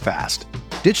candidates fast.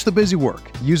 Ditch the busy work.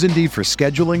 Use Indeed for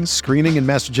scheduling, screening, and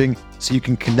messaging so you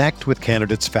can connect with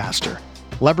candidates faster.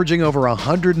 Leveraging over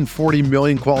 140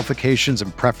 million qualifications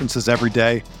and preferences every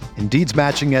day, Indeed's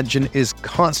matching engine is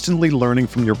constantly learning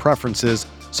from your preferences,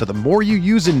 so the more you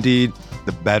use Indeed,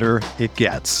 the better it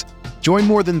gets. Join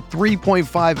more than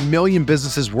 3.5 million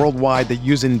businesses worldwide that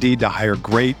use Indeed to hire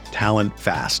great talent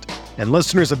fast. And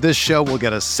listeners of this show will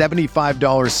get a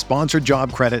 $75 sponsored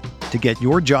job credit to get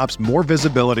your jobs more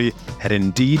visibility at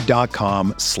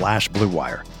Indeed.com/Blue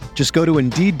Wire. Just go to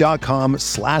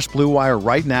Indeed.com/Blue Wire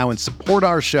right now and support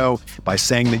our show by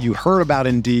saying that you heard about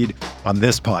Indeed on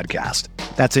this podcast.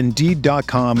 That's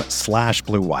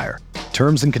Indeed.com/Blue Wire.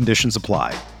 Terms and conditions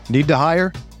apply. Need to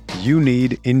hire? You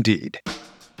need Indeed.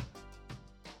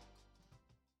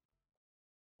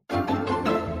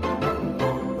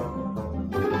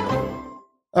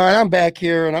 All right, I'm back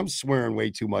here, and I'm swearing way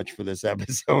too much for this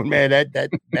episode, man.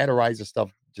 That Ariza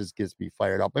stuff just gets me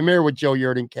fired up. I'm here with Joe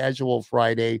Yerdon, Casual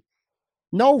Friday.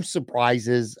 No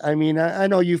surprises. I mean, I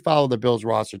know you follow the Bills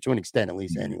roster to an extent, at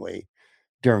least anyway,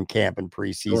 during camp and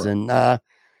preseason. Sure.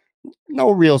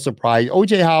 No real surprise.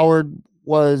 O.J. Howard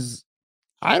was,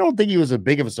 I don't think he was as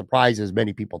big of a surprise as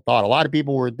many people thought. A lot of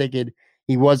people were thinking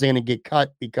he wasn't going to get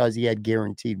cut because he had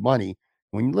guaranteed money.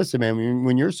 Listen, man,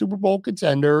 when you're a Super Bowl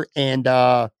contender and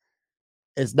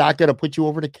it's not going to put you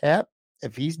over the cap,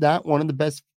 if he's not one of the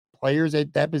best players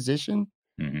at that position,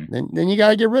 then you got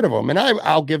to get rid of him. And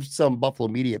I'll give some Buffalo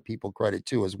media people credit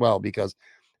too as well, because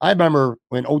I remember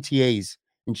when OTAs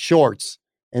and shorts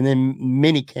and then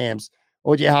mini camps,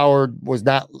 O.J. Howard was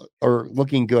not or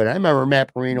looking good. I remember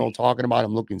Matt Perino talking about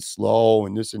him looking slow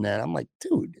and this and that. I'm like,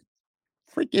 dude,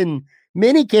 freaking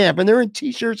mini camp, and they're in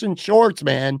t-shirts and shorts,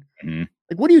 man.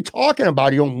 Like, what are you talking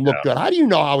about? He don't look good. How do you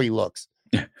know how he looks?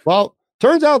 Well,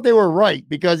 turns out they were right,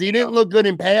 because he didn't look good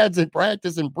in pads and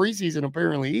practice and preseason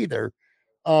apparently either.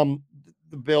 The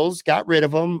Bills got rid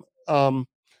of him.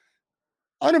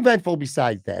 Uneventful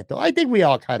besides that, though. I think we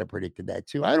all kind of predicted that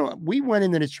too. We went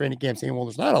into this training camp saying, well,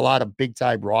 there's not a lot of big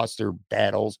time roster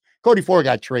battles. Cody Ford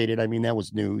got traded. I mean, that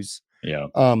was news. Yeah.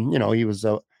 He was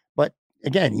but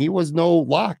again, he was no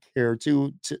lock here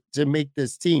to make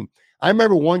this team. I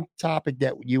remember one topic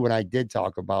that you and I did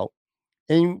talk about,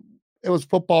 and it was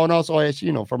football, and also I asked,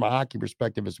 from a hockey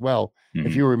perspective as well.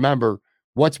 If you remember,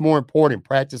 what's more important,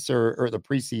 practice or the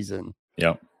preseason?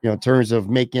 Yeah. In terms of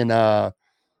making the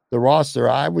roster,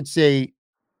 I would say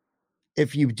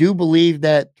if you do believe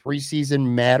that preseason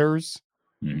matters,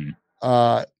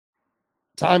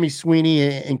 Tommy Sweeney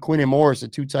and Quinton Morris, the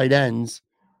two tight ends,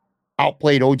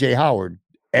 outplayed O.J. Howard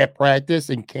at practice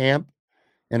and camp,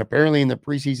 and apparently in the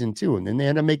preseason too. And then they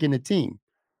ended up making the team.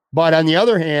 But on the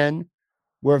other hand,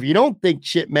 where if you don't think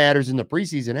shit matters in the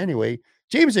preseason anyway,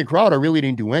 Jamison Crowder really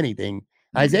didn't do anything.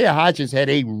 Isaiah Hodgins had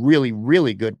a really,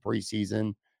 really good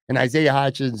preseason, and Isaiah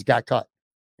Hodgins got cut,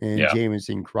 and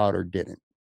Jamison Crowder didn't.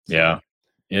 So. Yeah.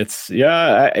 It's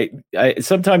I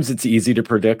sometimes it's easy to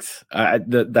predict.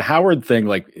 The Howard thing,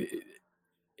 like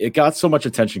it got so much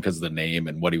attention because of the name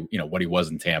and what he was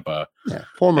in Tampa. Yeah,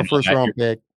 former first round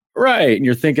pick. Right. And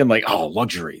you're thinking like, oh,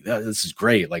 luxury. This is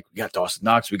great. Like, we got Dawson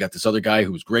Knox. We got this other guy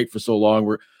who was great for so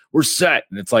long. We're set.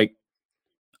 And it's like,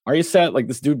 are you set? Like,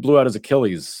 this dude blew out his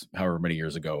Achilles however many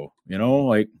years ago.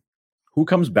 Like, who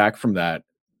comes back from that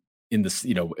in this,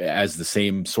 as the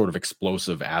same sort of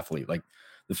explosive athlete? Like,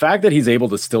 the fact that he's able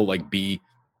to still like be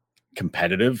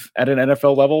competitive at an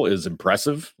NFL level is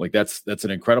impressive. Like, that's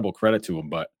an incredible credit to him.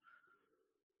 But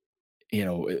you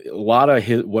know, a lot of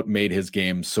what made his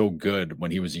game so good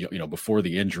when he was, you know, before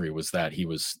the injury was that he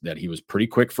was pretty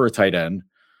quick for a tight end.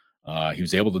 He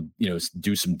was able to, you know,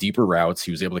 do some deeper routes.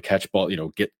 He was able to catch ball, you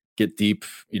know, get deep,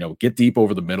 you know, get deep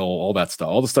over the middle, all that stuff,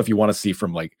 all the stuff you want to see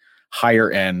from like higher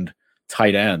end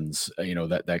tight ends, you know,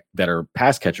 that are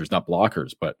pass catchers, not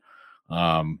blockers. But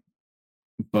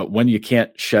when you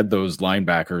can't shed those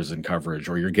linebackers in coverage,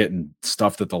 or you're getting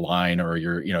stuffed at the line, or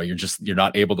you're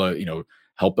not able to, you know,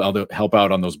 help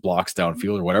out on those blocks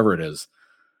downfield or whatever it is,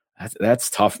 that's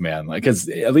tough, man. Like, because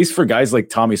at least for guys like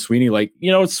Tommy Sweeney, like,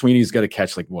 you know, Sweeney's got to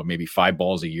catch like maybe 5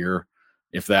 balls a year,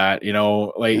 if that, you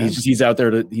know, like he's out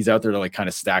there to like kind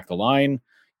of stack the line,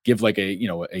 give like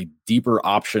a deeper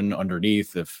option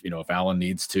underneath if Allen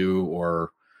needs to,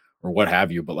 or what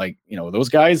have you. But like, you know, those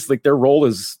guys, like their role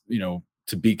is, you know,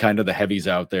 to be kind of the heavies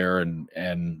out there and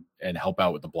help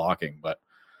out with the blocking. But,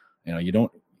 you know,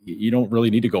 you don't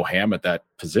really need to go ham at that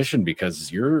position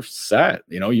because you're set.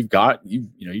 You know, you got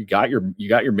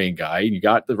your main guy, and you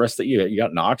got the rest that you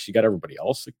got Knox, you got everybody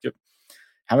else. Like,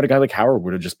 having a guy like Howard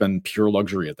would have just been pure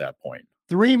luxury at that point.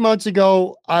 3 months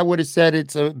ago, I would have said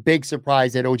it's a big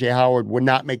surprise that OJ Howard would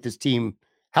not make this team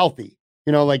healthy.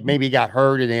 You know, like maybe he got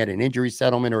hurt and they had an injury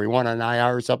settlement, or he went on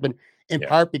IR or something, in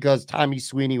part because Tommy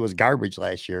Sweeney was garbage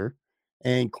last year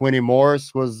and Quentin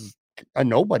Morris was a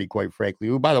nobody, quite frankly,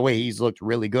 who, by the way, he's looked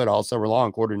really good all summer long,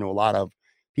 according to a lot of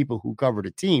people who cover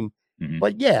the team. Mm-hmm.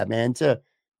 But yeah, man, to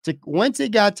once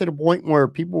it got to the point where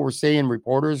people were saying,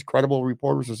 credible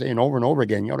reporters were saying over and over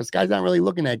again, you know, this guy's not really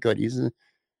looking that good. He's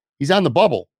on the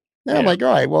bubble. And I'm like,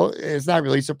 all right, well, it's not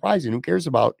really surprising. Who cares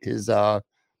about his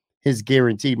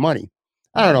guaranteed money?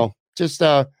 I don't know. Just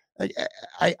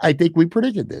I think we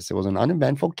predicted this. It was an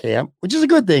uneventful camp, which is a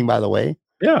good thing, by the way.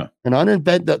 Yeah.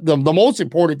 The most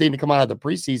important thing to come out of the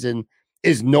preseason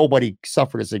is nobody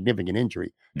suffered a significant injury.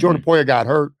 Mm-hmm. Jordan Poyer got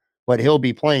hurt, but he'll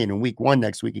be playing in week 1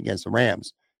 next week against the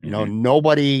Rams. You know,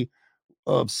 nobody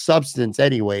of substance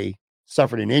anyway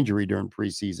suffered an injury during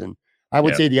preseason. I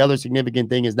would say the other significant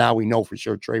thing is now we know for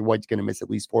sure Trey White's going to miss at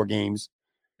least 4 games.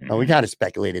 We kind of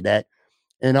speculated that.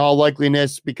 In all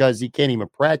likeliness, because he can't even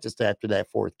practice after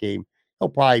that 4th game, he'll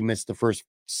probably miss the first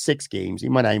 6 games. He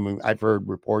might not even, I've heard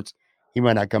reports, he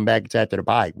might not come back until after the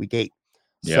bye, week 8.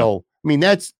 Yeah. So, I mean,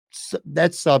 that's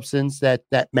substance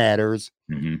that matters.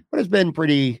 Mm-hmm. But it's been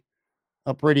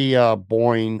a pretty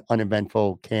boring,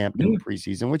 uneventful camp in the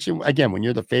preseason, which, again, when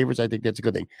you're the favorites, I think that's a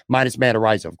good thing. Minus Matt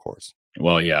Araiza, of course.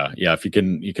 Well, yeah. If you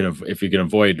can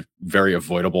avoid very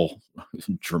avoidable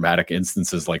dramatic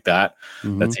instances like that,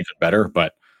 that's even better.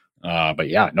 But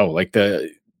yeah, no, like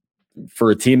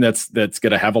for a team that's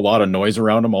going to have a lot of noise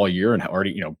around them all year and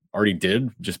already did,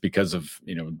 just because of,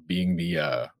 you know, being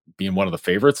one of the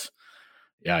favorites.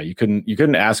 Yeah. You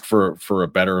couldn't ask for a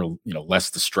better, you know,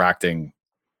 less distracting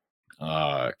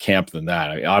camp than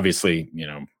that. I mean, obviously, you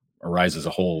know,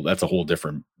 Araiza that's a whole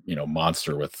different, you know,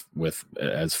 monster with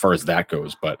as far as that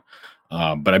goes. But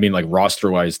I mean, like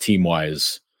roster wise, team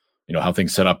wise, you know, how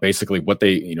things set up, basically what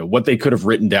they could have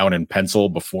written down in pencil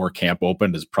before camp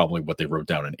opened is probably what they wrote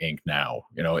down in ink now,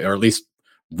 you know, or at least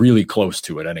really close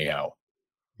to it anyhow.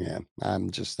 Yeah.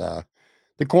 I'm just, the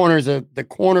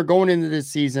corner going into this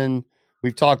season.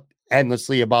 We've talked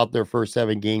endlessly about their first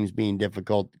 7 games being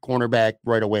difficult. Cornerback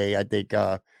right away. I think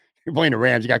you're playing the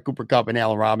Rams. You got Cooper Kupp and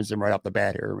Allen Robinson right off the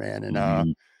bat here, man.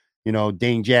 And you know,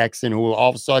 Dane Jackson, who all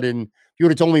of a sudden, if you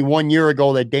would have told me 1 year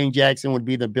ago that Dane Jackson would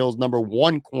be the Bills' number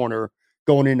 1 corner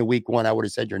going into week 1, I would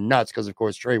have said you're nuts, because of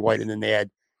course Trey White, and then they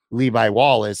had Levi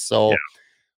Wallace. So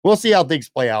we'll see how things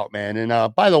play out, man.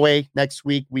 And by the way, next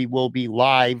week we will be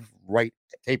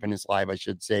taping this live, I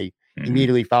should say,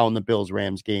 immediately following the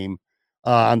Bills-Rams game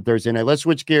on Thursday night. Let's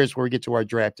switch gears before we get to our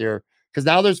draft here, because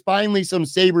now there's finally some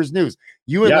Sabres news.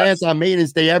 You and Lance on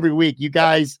maintenance day every week. You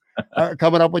guys are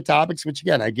coming up with topics, which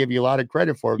again, I give you a lot of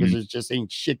credit for, because there's just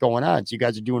ain't shit going on. So you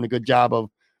guys are doing a good job of,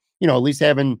 you know, at least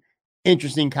having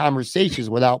interesting conversations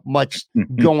without much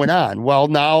going on. Well,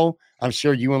 now I'm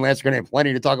sure you and Lance are going to have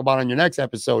plenty to talk about on your next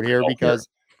episode here, because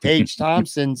Tage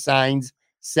Thompson signs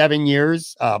 7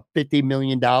 years, $50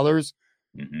 million.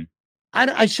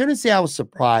 I shouldn't say I was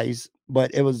surprised,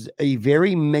 but it was a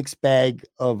very mixed bag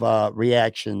of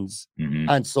reactions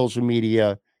on social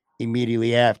media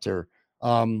immediately after.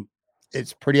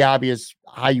 It's pretty obvious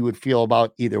how you would feel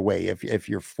about either way. If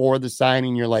you're for the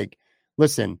signing, you're like,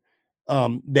 listen,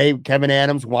 Kevin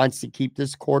Adams wants to keep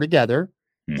this core together,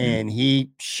 and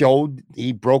he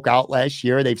broke out last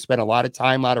year. They've spent a lot of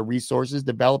time, a lot of resources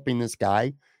developing this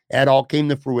guy. That all came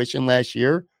to fruition last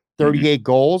year. 38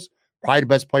 goals, probably the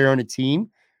best player on the team.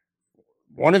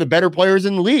 One of the better players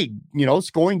in the league, you know,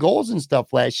 scoring goals and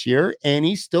stuff last year, and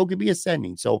he still could be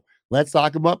ascending. So Let's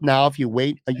lock him up now. If you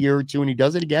wait a year or two and he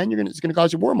does it again, it's going to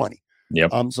cost you more money.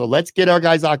 Yep. So let's get our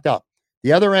guys locked up.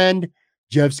 The other end,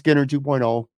 Jeff Skinner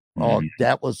 2.0. Oh,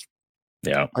 that was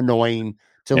annoying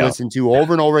to listen to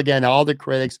over and over again. All the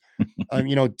critics,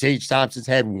 Tage Thompson's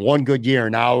had one good year.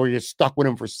 Now we're just stuck with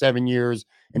him for 7 years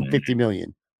and $50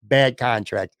 million. Bad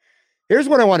contract. Here's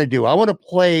what I want to do. I want to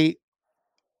play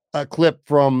a clip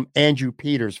from Andrew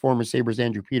Peters, former Sabres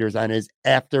Andrew Peters, on his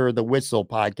After the Whistle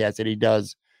podcast that he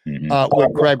does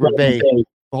with Craig Rivet.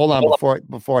 Hold on,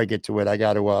 before I get to it, I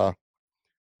got to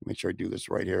make sure I do this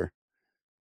right here.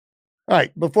 All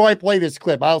right, before I play this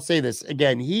clip, I'll say this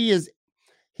again. He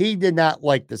did not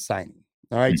like the signing.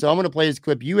 All right, so I'm going to play this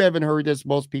clip. You haven't heard this.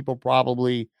 Most people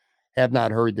probably have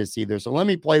not heard this either. So let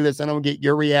me play this, and I'm going to get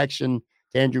your reaction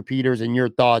to Andrew Peters and your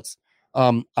thoughts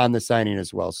on the signing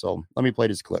as well. So let me play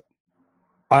this clip.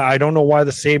 I don't know why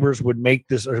the Sabres would make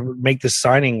this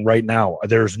signing right now.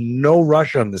 There's no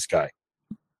rush on this guy.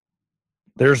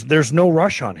 There's no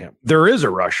rush on him. There is a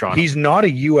rush on him. He's not a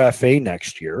UFA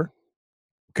next year.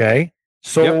 Okay.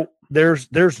 So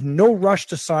there's no rush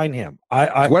to sign him.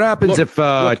 What happens if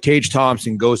Tage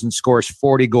Thompson goes and scores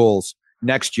 40 goals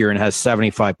next year and has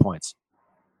 75 points?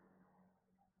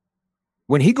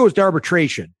 When he goes to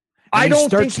arbitration, I don't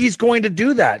think he's going to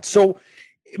do that. So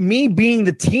me being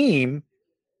the team,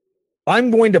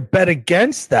 I'm going to bet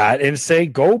against that and say,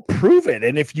 go prove it.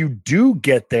 And if you do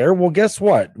get there, well, guess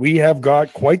what? We have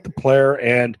got quite the player.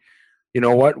 And you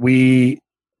know what? We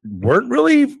weren't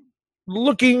really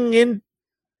looking into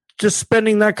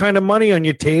spending that kind of money on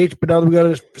you, Tage, but now we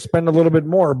got to spend a little bit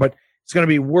more. But it's going to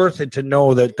be worth it to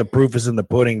know that the proof is in the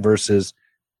pudding versus,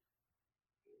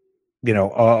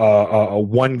 a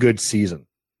one good season.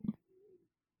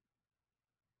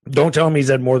 Don't tell me he's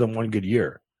had more than one good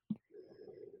year.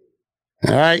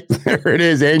 All right, there it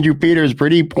is. Andrew Peters,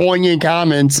 pretty poignant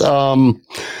comments. I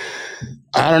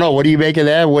don't know. What do you make of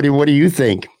that? What do you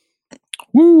think?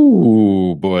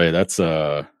 Woo, boy, that's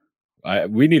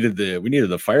we needed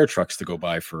the fire trucks to go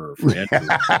by for Andrew.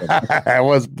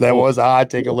 that was a hot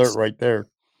take alert right there.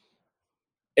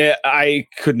 I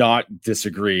could not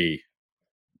disagree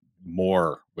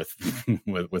more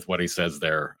with what he says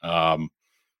there.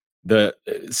 The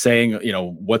saying,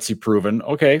 what's he proven?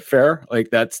 Okay, fair.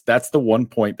 Like that's the one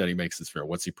point that he makes is fair.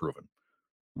 What's he proven?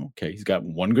 Okay, he's got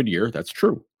one good year. That's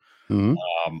true.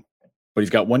 Mm-hmm. But he's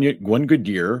got one good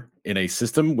year in a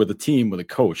system with a team with a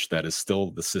coach that is still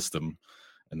the system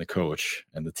and the coach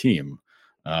and the team.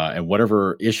 And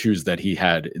whatever issues that he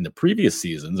had in the previous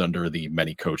seasons under the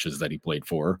many coaches that he played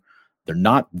for, they're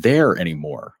not there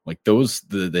anymore. Like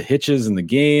the hitches in the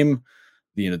game.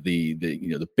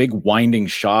 The big winding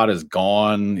shot is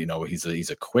gone. He's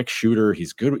a quick shooter.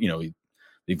 He's good.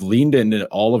 They've leaned into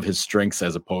all of his strengths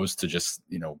as opposed to just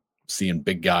seeing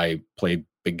big guy play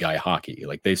big guy hockey.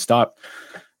 Like they stopped.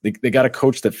 They got a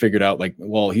coach that figured out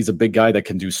he's a big guy that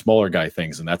can do smaller guy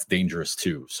things, and that's dangerous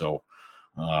too. So,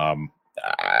 but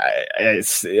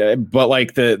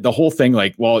the whole thing,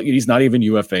 he's not even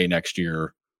UFA next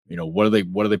year. What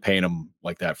are they paying him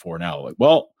like that for now?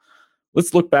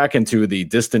 Let's look back into the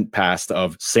distant past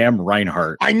of Sam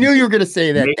Reinhart. I knew you were going to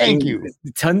say that. Thank you.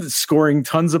 Scoring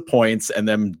tons of points and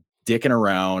then dicking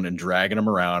around and dragging him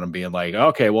around and being like,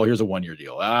 okay, well, here's a 1 year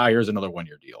deal. Here's another 1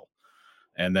 year deal.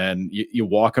 And then you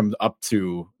walk him up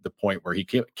to the point where he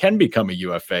can become a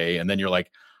UFA. And then you're like,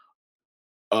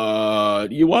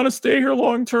 you want to stay here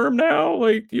long term now?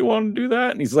 Like, do you want to do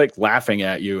that? And he's like laughing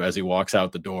at you as he walks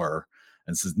out the door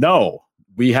and says, no.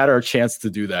 We had our chance to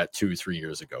do that 2-3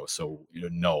 years ago. So,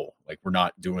 no, we're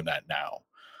not doing that now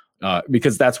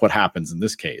because that's what happens in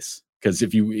this case. Because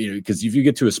if you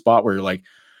get to a spot where you're like,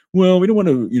 well, we don't want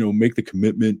to, make the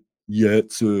commitment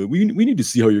yet. So we need to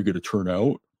see how you're going to turn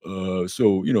out.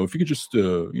 So, if you could just,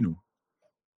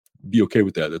 be okay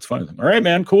with that, that's fine. All right,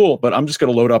 man, cool. But I'm just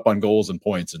going to load up on goals and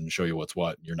points and show you what's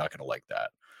what. You're not going to like that.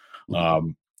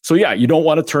 So yeah, you don't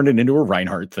want to turn it into a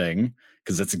Reinhart thing,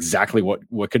 because that's exactly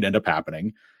what could end up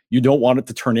happening. You don't want it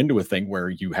to turn into a thing where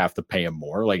you have to pay him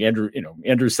more. Like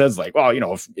Andrew says,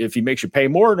 if he makes you pay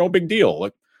more, no big deal.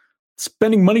 Like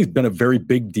spending money has been a very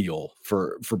big deal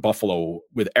for Buffalo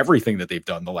with everything that they've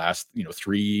done the last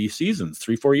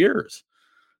 3-4 years.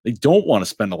 They don't want to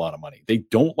spend a lot of money. They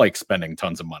don't like spending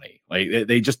tons of money. Like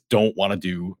they just don't want to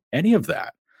do any of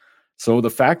that. So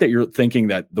the fact that you're thinking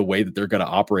that the way that they're going to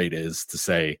operate is to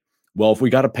say, well, if we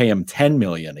got to pay him $10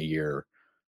 million a year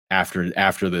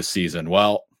after this season,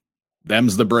 well,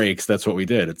 them's the breaks. That's what we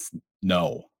did. It's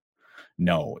no.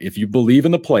 If you believe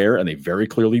in the player, and they very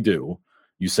clearly do,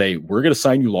 you say, we're going to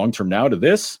sign you long-term now to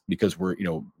this because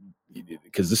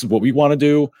because this is what we want to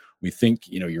do. We think,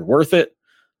 you're worth it.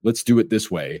 Let's do it this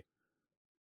way.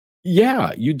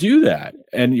 Yeah, you do that.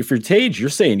 And if you're Tage, you're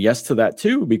saying yes to that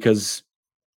too, because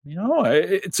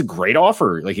it's a great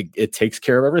offer. Like it takes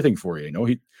care of everything for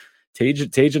you. Tage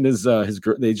and his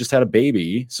they just had a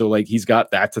baby, so like he's got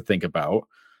that to think about.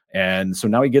 And so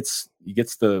now he gets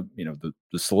the the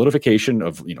solidification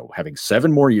of having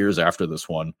 7 more years after this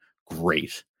one.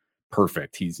 Great,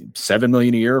 perfect. He's $7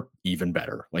 million a year, even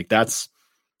better. Like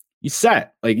he's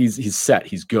set. Like he's set.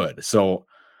 He's good. So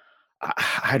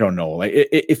I don't know. Like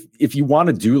if you want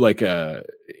to do like a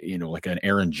like an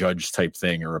Aaron Judge type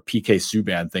thing or a PK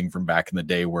Subban thing from back in the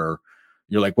day where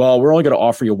you're like, well, we're only going to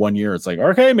offer you 1 year. It's like,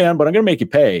 okay, man, but I'm going to make you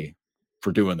pay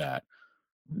for doing that.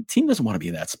 The team doesn't want to be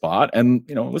in that spot. And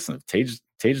listen, if Tage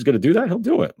is going to do that, he'll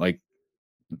do it. Like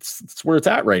it's where it's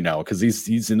at right now because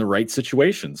he's in the right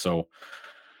situation. So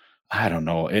I don't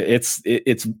know. It's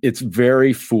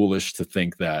very foolish to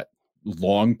think that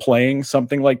long playing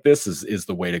something like this is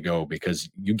the way to go, because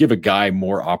you give a guy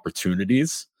more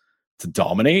opportunities to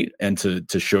dominate and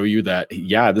to show you that,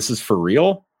 yeah, this is for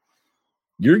real.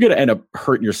 You're going to end up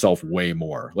hurting yourself way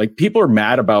more. Like people are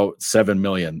mad about 7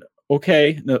 million.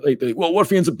 Okay. Well, what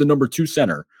if he ends up the number 2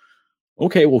 center?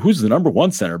 Okay. Well, who's the number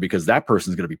 1 center? Because that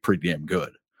person's going to be pretty damn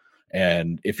good.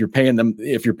 And if you're paying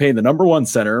the number 1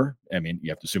 center, I mean, you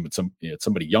have to assume it's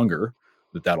somebody younger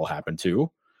that'll happen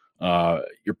to.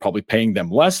 You're probably paying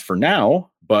them less for now,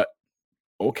 but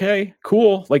okay,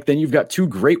 cool. Like then you've got 2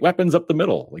 great weapons up the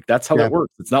middle. Like that's how that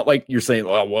works. It's not like you're saying,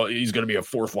 oh, well, he's going to be a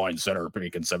 4th line center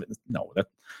making 7. No,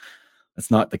 that's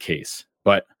not the case.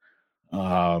 But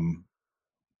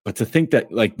to think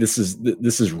that like this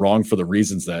is wrong for the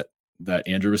reasons that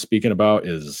Andrew was speaking about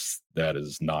is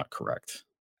not correct.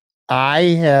 I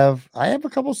have a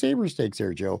couple Sabres takes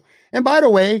there, Joe. And by the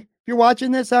way, if you're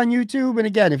watching this on YouTube, and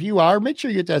again, if you are, make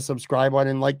sure you hit that subscribe button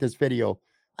and like this video.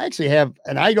 I actually have,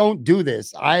 and I don't do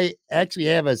this, I actually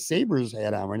have a Sabres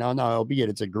hat on right now. Now, albeit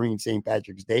it's a green St.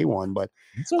 Patrick's Day one, but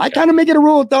okay. I kind of make it a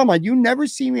rule of thumb. You never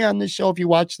see me on this show if you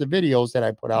watch the videos that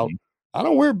I put out. Mm-hmm. I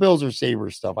don't wear Bills or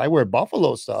Sabres stuff. I wear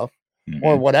Buffalo stuff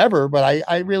or whatever, but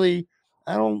I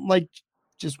don't like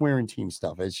just wearing team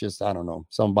stuff. It's just, I don't know,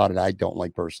 something about it I don't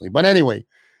like personally. But anyway,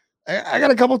 I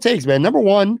got a couple takes, man. Number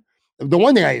one, the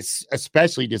one thing I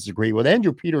especially disagree with,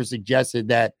 Andrew Peters suggested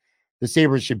that the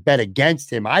Sabres should bet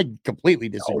against him. I completely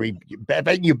disagree. No.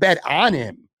 You bet on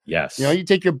him. Yes. You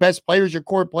take your best players, your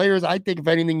core players. I think if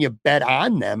anything, you bet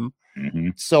on them. Mm-hmm.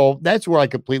 So that's where I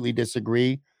completely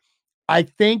disagree. I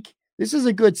think this is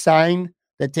a good sign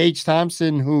that Tage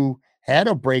Thompson, who had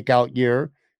a breakout year,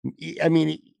 I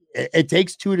mean, it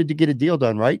takes 2 to get a deal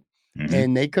done, right? Mm-hmm.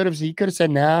 And he could have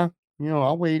said, nah,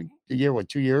 I'll wait a year,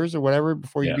 2 years or whatever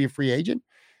before you be a free agent.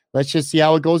 Let's just see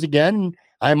how it goes again.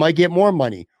 I might get more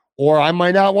money, or I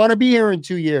might not want to be here in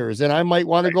 2 years, and I might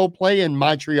want to go play in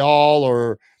Montreal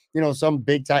or some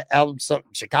big time out, some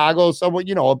Chicago, somewhere,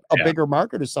 a bigger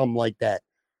market or something like that.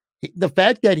 The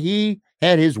fact that he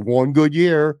had his one good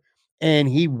year and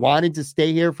he wanted to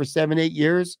stay here for 7-8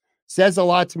 years says a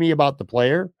lot to me about the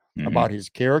player, about his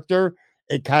character.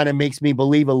 It kind of makes me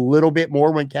believe a little bit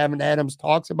more when Kevin Adams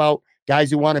talks about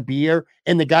guys who want to be here,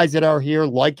 and the guys that are here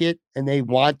like it and they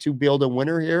want to build a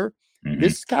winner here. Mm-hmm.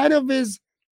 This kind of is,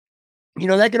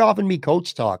 that could often be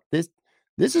coach talk. This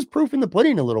is proof in the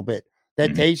pudding a little bit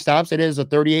that Tage Thompson has a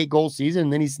 38-goal season,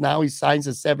 and then he signs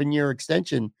a 7-year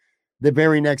extension the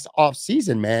very next off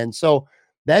season, man. So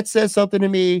that says something to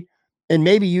me, and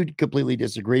maybe you completely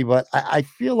disagree, but I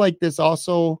feel like this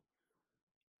also,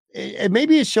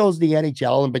 maybe it shows the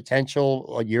NHL and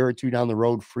potential a year or 2 down the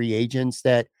road free agents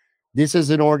that this is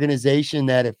an organization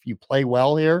that if you play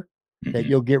well here, that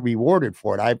you'll get rewarded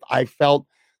for it. I felt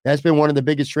that's been one of the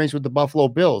biggest strengths with the Buffalo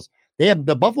Bills. The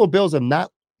Buffalo Bills have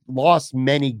not lost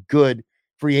many good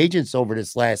free agents over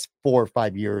this last 4 or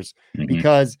 5 years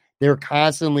because they're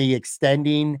constantly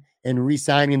extending and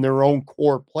re-signing their own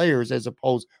core players as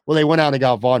opposed, well, they went out and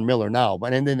got Von Miller now,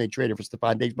 and then they traded for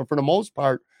Stephon Diggs. But for the most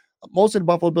part, most of the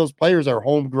Buffalo Bills players are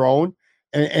homegrown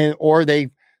or they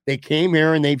came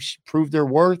here and they've proved their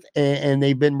worth and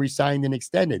they've been re-signed and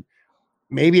extended.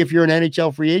 Maybe if you're an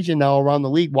NHL free agent now around the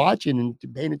league watching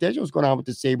and paying attention to what's going on with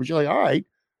the Sabres, you're like, all right,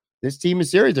 this team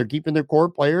is serious. They're keeping their core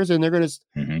players and they're going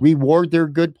to reward their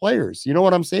good players. You know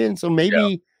what I'm saying? So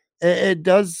maybe it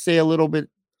does say a little bit,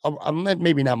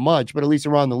 maybe not much, but at least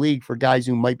around the league for guys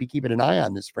who might be keeping an eye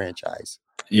on this franchise.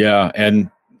 Yeah. And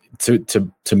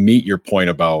to meet your point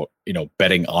about,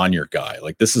 betting on your guy,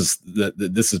 like this is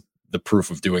the proof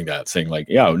of doing that, saying like,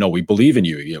 yeah, no, we believe in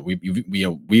you.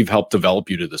 We've helped develop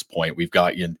you to this point. We've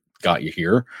got you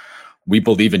here. We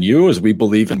believe in you as we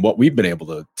believe in what we've been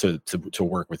able to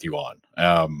work with you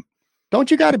on. Don't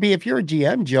you got to be, if you're a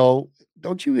GM, Joe,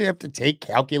 don't you have to take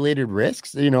calculated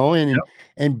risks, and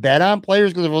bet on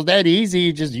players? Because if it was that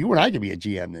easy, just you and I could be a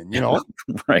GM then,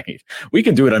 Right. We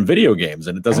can do it on video games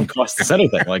and it doesn't cost us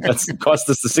anything. Like that's cost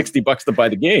us the $60 to buy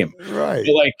the game. Right.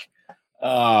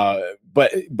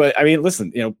 But I mean,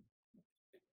 listen,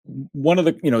 one of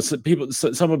the,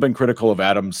 some have been critical of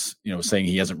Adams, saying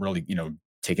he hasn't really,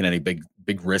 taken any big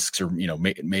risks or,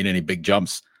 made any big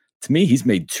jumps. To me, he's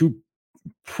made two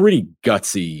pretty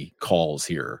gutsy calls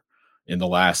here in the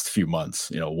last few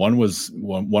months. One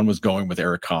was going with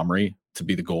Eric Comrie to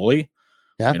be the goalie.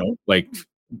 Yeah.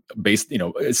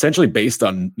 Essentially based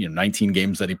on 19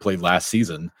 games that he played last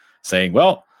season, saying,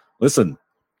 well, listen,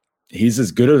 he's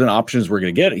as good of an option as we're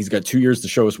going to get. He's got 2 years to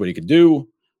show us what he can do.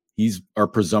 He's our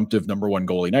presumptive number one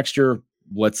goalie next year.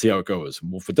 Let's see how it goes.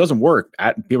 Well, if it doesn't work,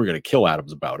 people are going to kill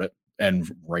Adams about it,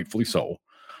 and rightfully so.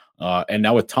 And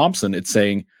now with Thompson, it's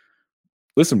saying,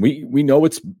 listen, we know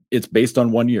it's based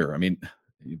on 1 year. I mean,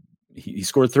 he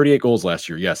scored 38 goals last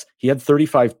year. Yes, he had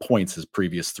 35 points his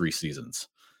previous 3 seasons.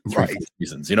 Right.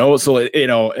 So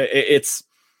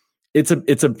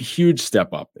it's a huge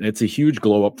step up and it's a huge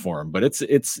glow up for him. But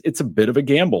it's a bit of a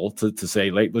gamble to say,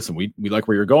 like, listen, we like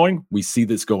where you're going. We see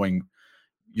this going.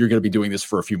 You're going to be doing this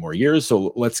for a few more years,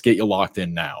 so let's get you locked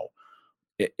in now.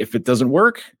 If it doesn't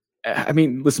work, I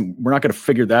mean, listen, we're not going to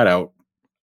figure that out.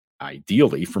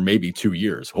 Ideally, for maybe 2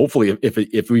 years. Hopefully,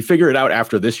 if we figure it out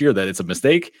after this year that it's a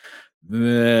mistake,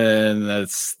 then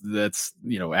that's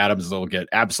Adams will get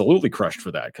absolutely crushed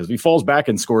for that, because if he falls back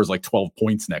and scores like 12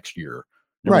 points next year,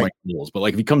 right? But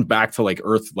like if he comes back to like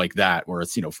earth like that, where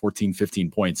it's 14,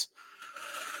 15 points,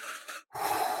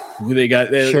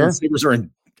 the Sabres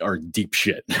are deep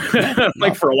shit,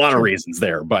 like for a lot of reasons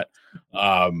there. But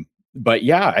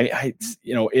yeah,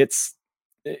 it's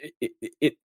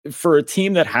for a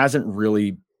team that hasn't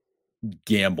really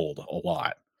gambled a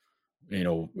lot,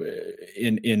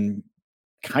 in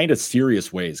kind of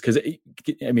serious ways. Because I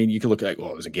mean, you can look at, it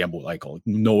was a gamble.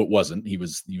 No, it wasn't. He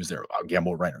was there.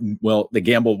 Gamble right. Well, they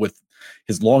gambled with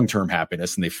his long-term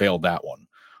happiness, and they failed that one.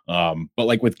 But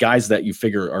like with guys that you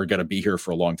figure are going to be here for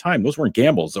a long time, those weren't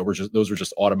gambles. Those were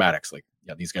just automatics. Like,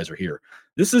 yeah, these guys are here.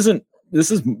 This is a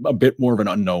bit more of an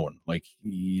unknown. Like,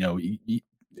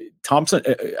 Thompson,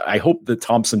 I hope that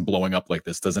Thompson blowing up like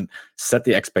this doesn't set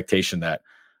the expectation that,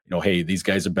 hey, these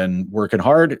guys have been working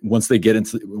hard. Once they get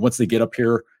up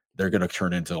here, they're going to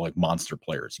turn into like monster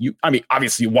players.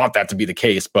 Obviously you want that to be the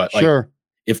case, but like, sure.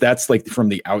 If that's like from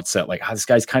the outset, like, this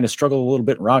guy's kind of struggled a little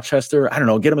bit in Rochester, I don't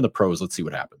know, get him in the pros. Let's see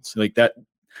what happens. Like that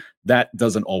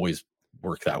doesn't always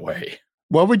work that way.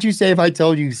 What would you say if I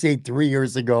told you, say 3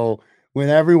 years ago, when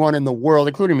everyone in the world,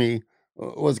 including me,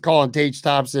 was calling Tage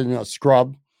Thompson a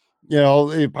scrub,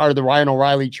 part of the Ryan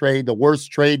O'Reilly trade, the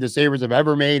worst trade the Sabres have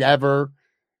ever made ever,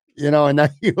 and now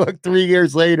you look 3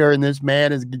 years later and this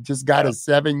man has just got a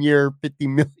 7-year,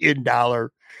 $50 million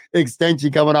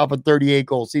extension coming off a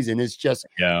 38-goal season. It's just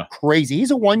crazy.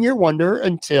 He's a 1-year wonder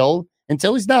until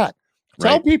he's not. Right.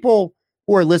 Tell people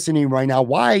who are listening right now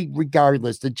why,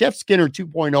 regardless, the Jeff Skinner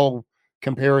 2.0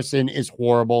 comparison is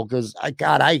horrible, because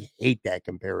I hate that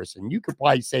comparison. You could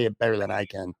probably say it better than I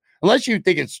can, unless you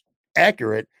think it's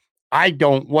accurate. I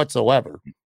don't whatsoever.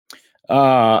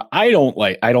 I don't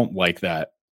like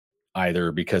that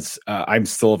either, because I'm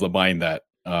still of the mind that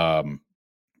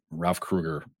Ralph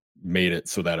Kruger made it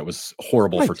so that it was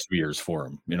horrible for 2 years for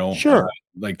him. Sure.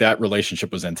 Like that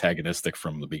relationship was antagonistic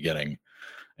from the beginning,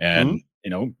 and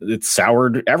it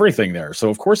soured everything there. So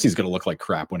of course he's going to look like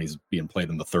crap when he's being played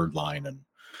in the third line and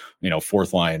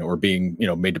fourth line, or being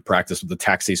made to practice with the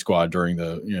taxi squad during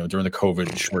the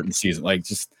COVID shortened season. Like,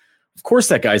 just of course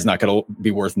that guy's not going to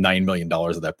be worth $9 million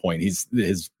at that point. His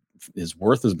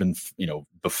worth has been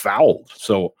befouled.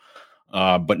 So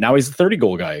but now he's a 30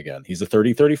 goal guy again. He's a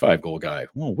 35 goal guy.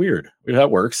 Well, weird that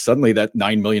works. Suddenly that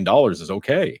 $9 million is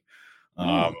okay.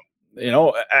 I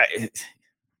don't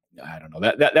know,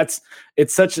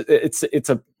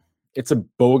 it's a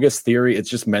bogus theory. It's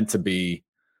just meant to be.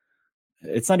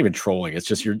 It's not even trolling. It's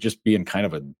just, you're just being kind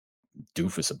of a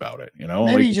doofus about it.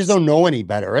 Maybe you just don't know any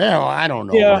better. I don't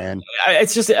know, man.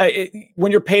 It's just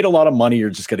when you're paid a lot of money,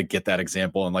 you're just going to get that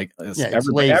example. And like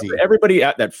everybody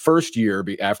at that first year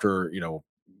after,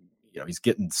 he's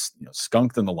getting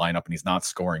skunked in the lineup and he's not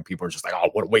scoring, people are just like, oh,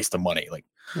 what a waste of money. Like,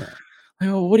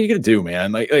 what are you going to do,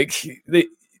 man?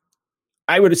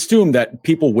 I would assume that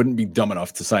people wouldn't be dumb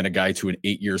enough to sign a guy to an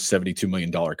 8-year, $72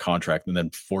 million contract and then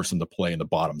force him to play in the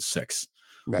bottom 6.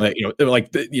 Right.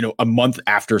 A month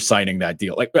after signing that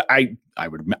deal. Like, I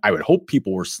would hope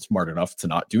people were smart enough to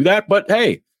not do that. But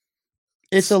hey,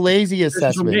 it's a lazy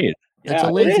assessment. It's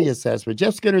a lazy assessment.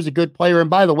 Jeff Skinner's a good player, and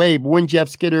by the way, when Jeff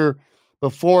Skinner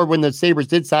before when the Sabres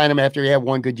did sign him after he had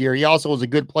one good year. He also was a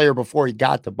good player before he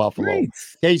got to Buffalo. Right.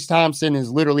 Tage Thompson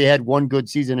has literally had one good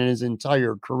season in his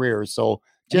entire career. So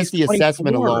just the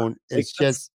assessment alone is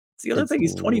just the other thing.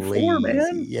 He's 24, lazy.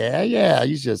 man. Yeah.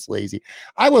 He's just lazy.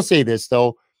 I will say this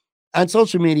though. On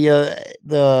social media,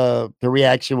 the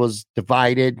reaction was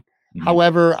divided. Mm-hmm.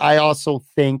 However, I also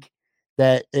think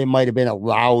that it might have been a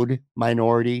loud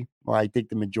minority, or I think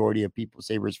the majority of people,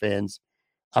 Sabres fans,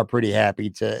 are pretty happy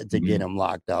to get him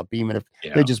locked up, even if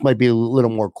they just might be a little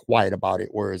more quiet about it,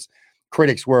 whereas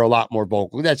critics were a lot more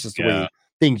vocal. That's just the way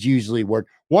things usually work.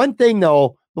 One thing,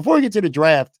 though, before we get to the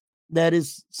draft, that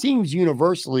seems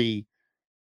universally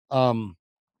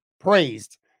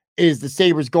praised is the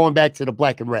Sabres going back to the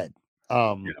black and red.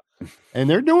 And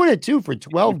they're doing it too for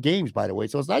 12 games, by the way.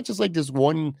 So it's not just like this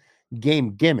one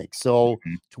game gimmick. So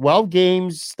 12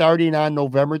 games starting on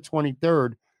November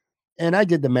 23rd. And I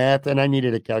did the math and I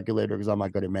needed a calculator because I'm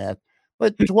not good at math.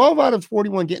 But 12 out of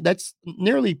 41 games, that's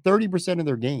nearly 30% of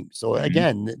their games. So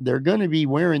again, they're going to be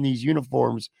wearing these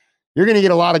uniforms. You're going to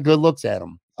get a lot of good looks at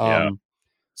them.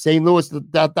 St. Louis,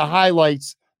 the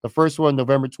highlights, the first one,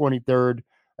 November 23rd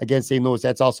against St. Louis.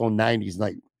 That's also 90s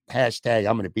night. Hashtag,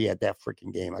 I'm going to be at that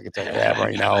freaking game. I can tell you that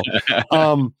right now.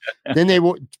 Then they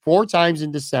were 4 times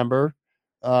in December,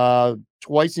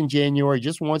 twice in January,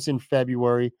 just once in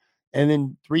February, and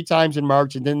then 3 times in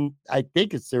March. And then I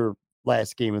think it's their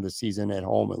last game of the season at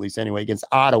home, at least anyway, against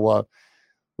Ottawa,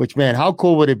 which, man, how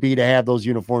cool would it be to have those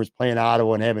uniforms playing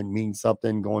Ottawa and having mean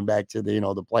something going back to the,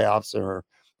 the playoffs or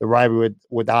the rivalry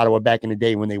with Ottawa back in the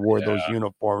day when they wore those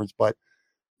uniforms. But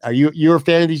are you're a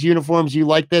fan of these uniforms? You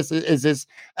like this? Is this,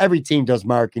 every team does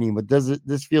marketing, but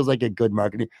this feels like a good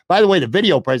marketing. By the way, the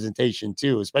video presentation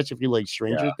too, especially if you like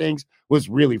Stranger Things, was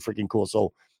really freaking cool.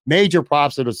 So major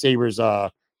props to the Sabres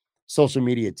social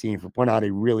media team for putting out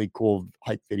a really cool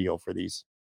hype video for these.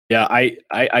 Yeah,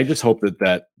 I just hope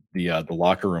that the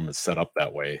locker room is set up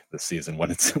that way this season when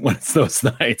it's those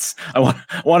nights. I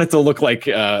want it to look like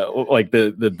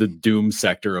the doom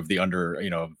sector of the under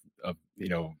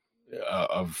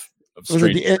of was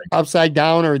it the upside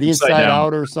down or the inside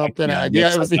out or something?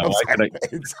 It was the upside.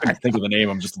 I think of the name.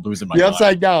 I'm just losing my the mind.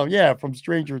 Upside Down. Yeah, from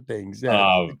Stranger Things.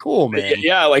 Yeah, cool, man.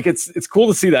 Yeah, like it's cool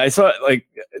to see that. I saw like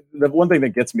the one thing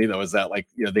that gets me though is that like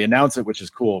they announce it, which is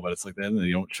cool, but it's like then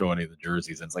they don't show any of the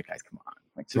jerseys, and it's like, guys, come on,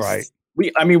 like just, right?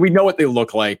 We know what they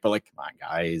look like, but like, come on,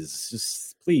 guys,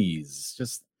 just please,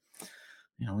 just.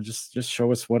 Just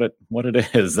show us what it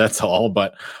is. That's all.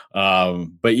 But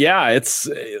yeah, it's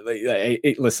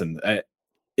listen.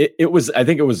 It was. I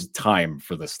think it was time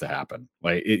for this to happen.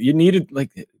 Like you needed.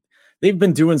 Like they've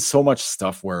been doing so much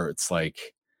stuff where it's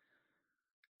like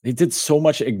they did so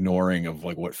much ignoring of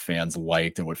like what fans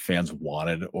liked and what fans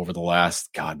wanted over the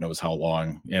last God knows how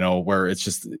long. Where it's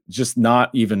just not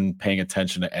even paying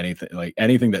attention to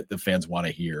anything that the fans want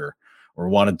to hear or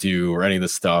want to do or any of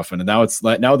this stuff. And now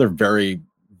now they're very,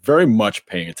 very much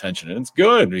paying attention, and it's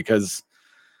good because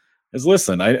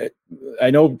listen,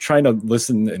 I know trying to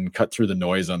listen and cut through the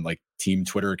noise on like team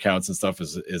Twitter accounts and stuff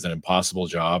is an impossible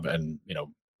job. And,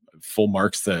 full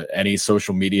marks to any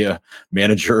social media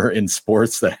manager in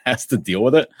sports that has to deal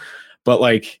with it. But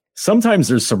like, sometimes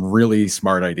there's some really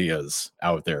smart ideas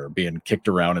out there being kicked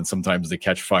around and sometimes they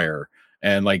catch fire.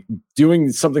 And like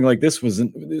doing something like this was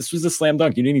a slam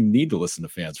dunk. You didn't even need to listen to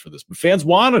fans for this, but fans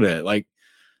wanted it. Like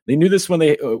they knew this when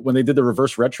they did the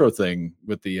reverse retro thing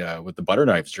with the Butter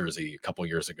Knives jersey a couple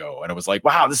years ago, and it was like,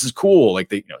 wow, this is cool. Like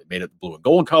they made it blue and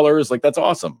gold colors. Like that's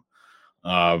awesome.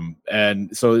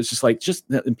 And so it's just like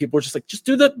and people were just like, just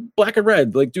do the black and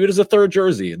red. Like do it as a third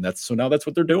jersey, and now that's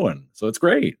what they're doing. So it's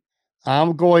great.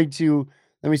 I'm going to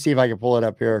let me see if I can pull it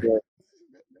up here.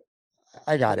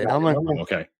 I got it.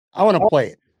 Okay. I want to play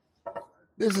it.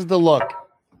 This is the look.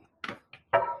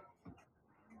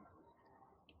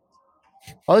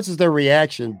 Oh, this is their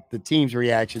reaction, the team's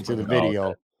reaction to the video.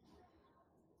 Okay.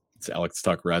 It's Alex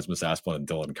Tuck, Rasmus Asplund, and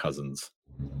Dylan Cousins.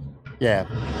 Yeah.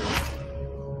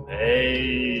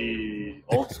 Hey,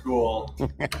 old school.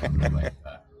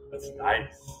 That's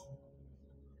nice.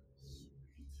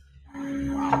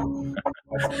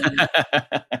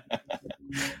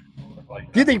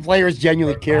 Do you think players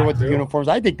genuinely care what the uniforms?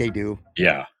 I think they do.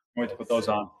 Yeah. I'm going to put those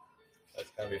on.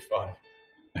 That's going to be fun.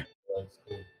 That's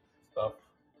cool stuff.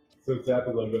 So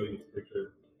exactly what I'm going to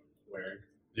picture wearing.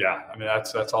 Yeah, I mean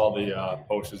that's all the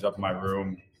posters up in my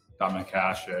room. Dominic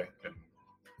Hasek and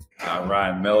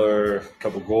Ryan Miller, a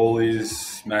couple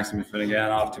goalies, Maxim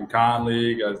Finnegan, Tim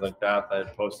Conley, guys like that. I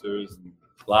had posters, and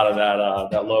a lot of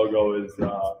that logo is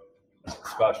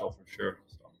special for sure.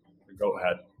 So go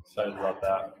ahead, excited about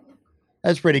that.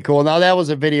 That's pretty cool. Now that was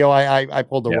a video. I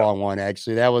pulled the wrong one.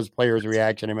 Actually, that was players'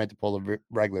 reaction. I meant to pull a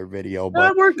regular video,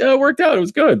 but it worked out. It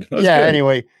was good. Good.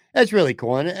 Anyway, that's really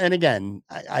cool. And again,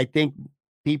 I think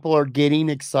people are getting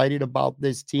excited about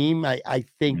this team. I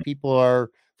think people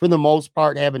are, for the most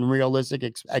part, having realistic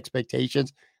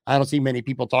expectations. I don't see many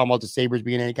people talking about the Sabres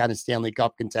being any kind of Stanley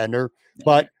Cup contender,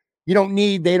 but they don't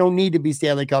need to be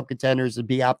Stanley Cup contenders to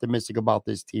be optimistic about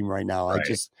this team right now.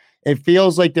 Right. It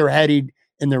feels like they're headed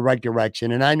in the right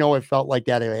direction. And I know it felt like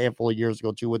that a handful of years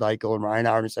ago too with Eichel and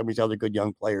Reinhart and some of these other good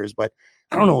young players, but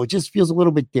I don't know. It just feels a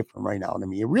little bit different right now to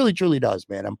me. It really, truly does,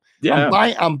 man.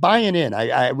 I'm buying in.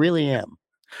 I really am.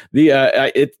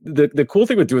 The cool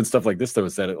thing with doing stuff like this though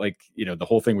is that the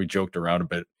whole thing we joked around a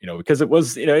bit, because it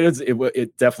was,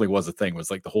 it definitely was a thing,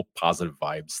 was like the whole positive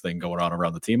vibes thing going on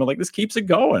around the team. And like, this keeps it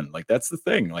going. Like, that's the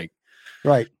thing. Like,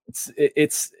 right.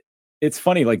 It's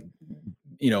funny. Like,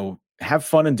 have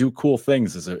fun and do cool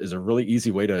things is a really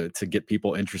easy way to get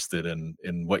people interested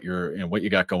in what you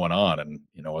got going on. And,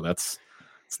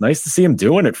 it's nice to see him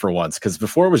doing it for once. Cause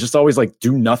before it was just always like,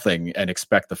 do nothing and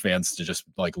expect the fans to just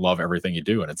like love everything you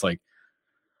do. And it's like,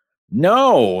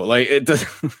 no, like it does,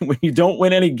 when you don't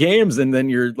win any games and then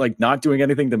you're like not doing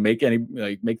anything to make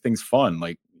things fun.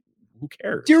 Like, who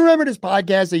cares? Do you remember this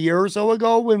podcast a year or so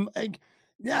ago when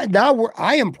I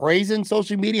am praising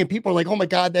social media and people are like, oh my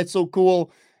God, that's so cool.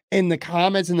 And the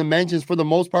comments and the mentions for the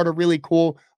most part are really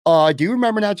cool. Do you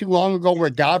remember not too long ago where,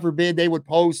 God forbid, they would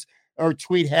post or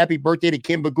tweet happy birthday to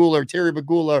Kim Bagula or Terry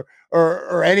Bagula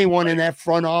or anyone in that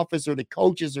front office or the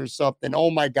coaches or something?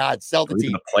 Oh my God, sell the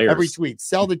team. Every tweet,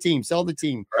 sell the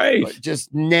team. Right. But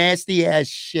just nasty ass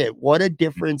shit. What a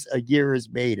difference a year has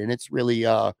made. And it's really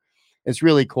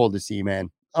cool to see,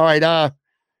 man. All right.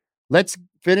 Let's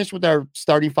finish with our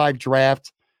starting five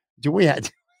draft. Do we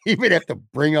even have to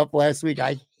bring up last week?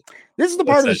 This is the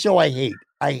part of the show I hate.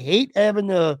 I hate having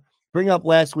to bring up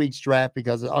last week's draft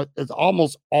because it's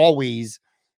almost always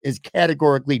is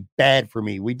categorically bad for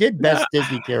me. We did best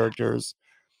Disney characters.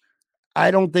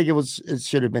 I don't think it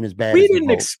should have been as bad. We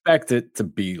didn't expect it to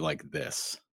be like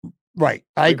this. Right.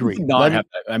 I agree.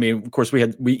 I mean, of course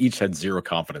we each had zero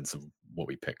confidence of what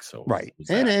we picked. So right.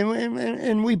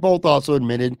 And we both also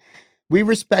admitted we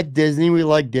respect Disney. We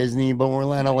like Disney, but we're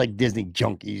not like Disney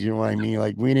junkies. You know what I mean?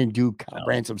 Like, we didn't do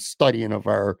comprehensive studying of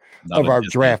our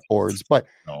draft boards, but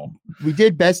we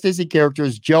did best Disney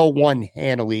characters. Joe won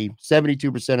handily,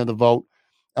 72% of the vote.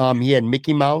 He had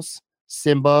Mickey Mouse,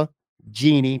 Simba,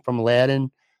 Genie from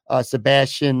Aladdin,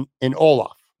 Sebastian, and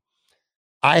Olaf.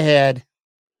 I had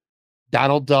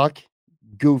Donald Duck,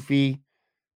 Goofy,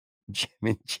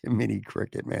 Jiminy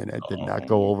Cricket. Man, that did not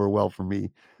go over well for me.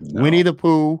 No. Winnie the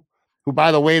Pooh, who,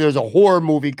 by the way, there's a horror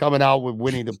movie coming out with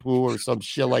Winnie the Pooh or some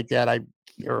shit like that. I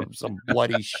hear some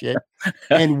bloody shit.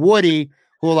 And Woody,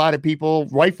 who a lot of people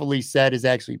rightfully said is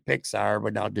actually Pixar,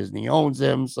 but now Disney owns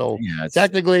him. So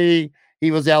technically he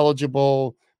was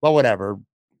eligible, but whatever.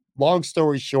 Long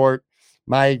story short,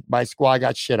 my squad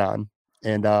got shit on.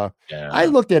 And I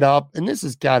looked it up, and this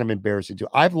is kind of embarrassing too.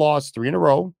 I've lost 3 in a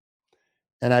row,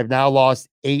 and I've now lost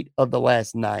 8 of the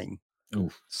last 9.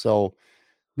 Oof. So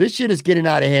this shit is getting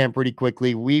out of hand pretty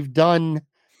quickly. We've done,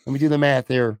 let me do the math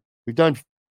here.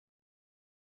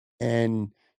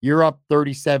 And you're up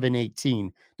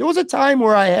 37-18. There was a time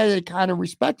where I had it kind of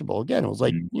respectable. Again, it was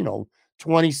like,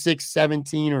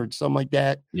 26-17 or something like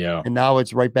that. Yeah. And now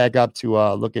it's right back up to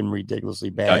looking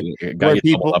ridiculously bad. Got you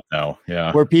people up now.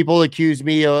 Yeah. Where people accuse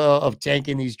me of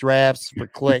tanking these drafts for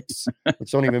clicks,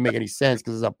 which don't even make any sense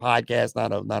because it's a podcast,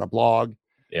 not a blog.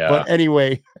 Yeah. But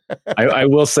anyway, I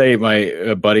will say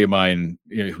a buddy of mine,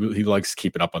 he likes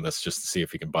keeping up on this just to see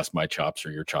if he can bust my chops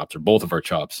or your chops or both of our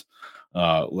chops.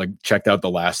 Checked out the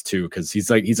last 2 because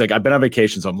he's like, I've been on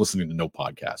vacation, so I'm listening to no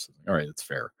podcasts. All right, that's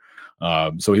fair.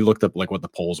 So he looked up like what the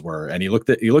polls were, and he looked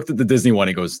at the Disney one.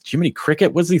 He goes, Jiminy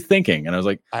Cricket, what's he thinking? And I was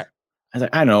like,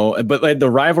 I know, but like the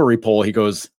rivalry poll, he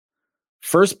goes,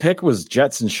 first pick was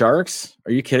Jets and Sharks.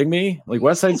 Are you kidding me? Like,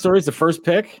 West Side Story is the first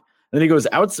pick. And then he goes,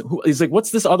 he's like,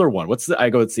 what's this other one? I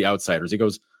go, it's The Outsiders. He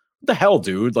goes, what the hell,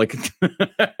 dude? Like,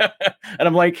 and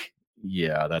I'm like,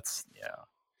 yeah.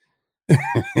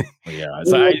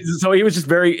 So he was just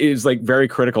very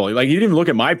critical. Like, he didn't even look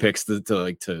at my picks to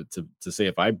say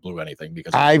if I blew anything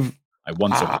because I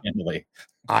won so handily.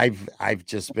 I've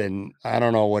just been, I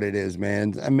don't know what it is,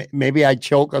 man. Maybe I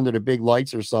choke under the big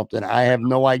lights or something. I have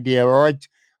no idea. Or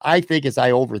I think as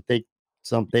I overthink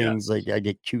some things, like I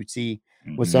get cutesy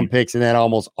with some picks, and that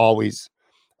almost always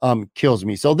kills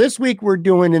me. So this week we're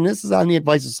doing, and this is on the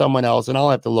advice of someone else, and I'll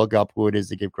have to look up who it is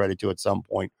to give credit to at some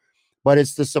point, but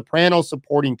it's the Soprano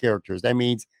supporting characters. That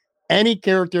means any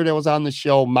character that was on the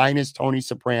show minus Tony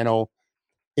Soprano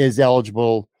is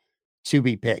eligible to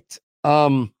be picked.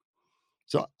 So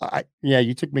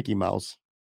you took Mickey Mouse.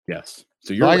 Yes.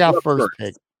 So I got first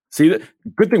pick. See,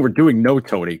 good thing we're doing no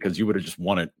Tony, because you would have just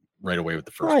won it right away with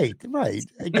the first. Right.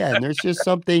 Again, there's just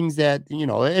some things that,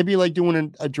 it'd be like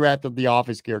doing a draft of the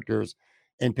Office characters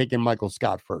and picking Michael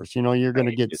Scott first. You're going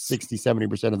to get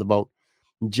 60-70% of the vote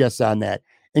just on that.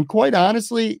 And quite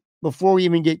honestly, before we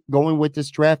even get going with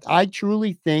this draft, I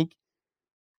truly think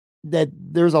that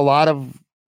there's a lot of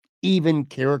even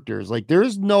characters. Like,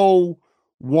 there's no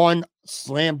one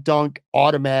slam dunk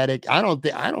automatic.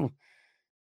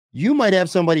 You might have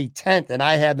somebody 10th and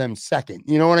I have them second.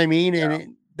 You know what I mean? Yeah.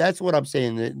 And that's what I'm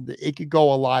saying. It could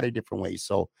go a lot of different ways.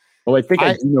 So, I think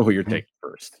I do know who you're taking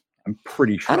first. I'm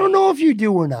pretty sure. I don't know if you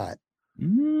do or not.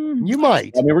 You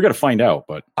might. I mean, we're going to find out,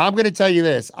 but I'm going to tell you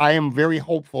this. I am very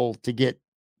hopeful to get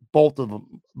both of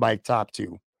them, my top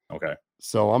two. Okay.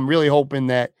 So I'm really hoping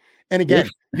that, and again,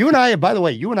 you and I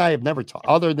have never talked,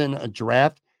 other than a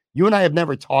draft, you and I have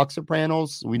never talked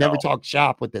Sopranos. We never talked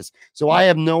shop with this. So I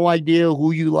have no idea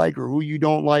who you like or who you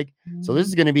don't like. So this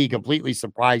is going to be completely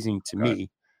surprising to me.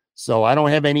 So I don't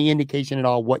have any indication at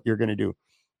all what you're going to do.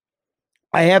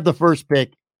 I have the first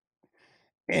pick,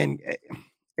 and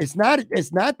it's not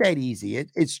that easy.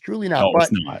 It's truly not. No, but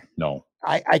it's not. No.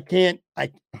 I can't.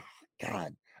 I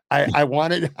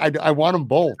want them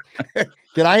both.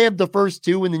 Can I have the first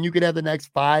two and then you could have the next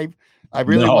five? I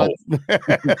really want.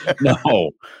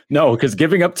 No, because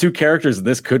giving up two characters in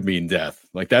this could mean death.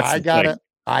 Like that's.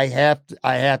 I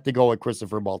have to go with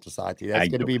Christopher Moltisanti. That's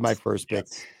going to be my first pick.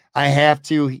 I have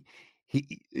to.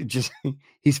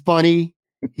 He's funny.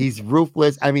 He's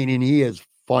ruthless. I mean, and he is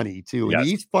funny too. And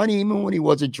he's funny even when he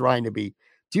wasn't trying to be.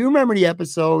 Do you remember the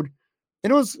episode?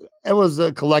 And it was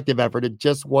a collective effort. It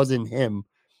just wasn't him.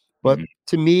 But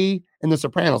to me, and The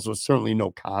Sopranos was certainly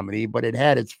no comedy, but it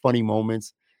had its funny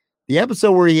moments. The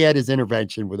episode where he had his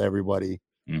intervention with everybody,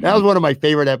 that was one of my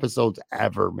favorite episodes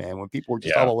ever, man. When people were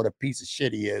just talking about what a piece of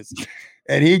shit he is.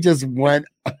 And he just went,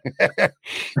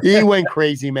 he went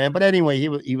crazy, man. But anyway,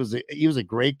 he was a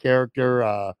great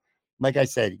character. Like I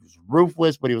said, he was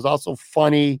ruthless, but he was also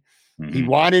funny. He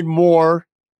wanted more,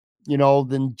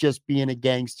 than just being a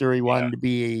gangster. He wanted to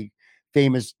be a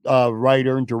famous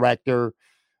writer and director.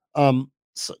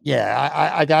 So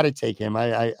I got to take him.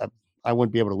 I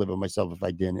wouldn't be able to live with myself if I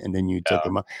didn't. And then you took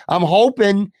him. I'm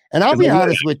hoping, and I'll be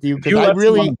honest with you, because I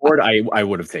really, I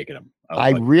would have taken him.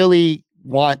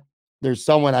 There's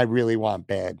someone I really want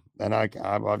bad, and I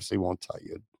obviously won't tell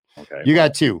you. Okay, you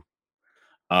got two.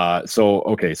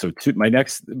 So two.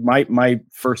 My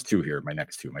first two here.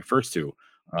 My first two.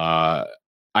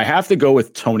 I have to go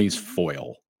with Tony's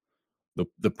foil.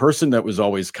 The person that was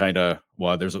always kind of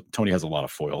Tony has a lot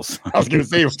of foils. I was going to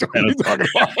say, what are you talking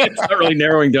about? It's not really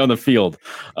narrowing down the field,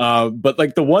 but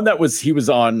like the one that he was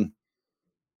on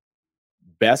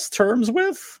best terms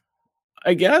with,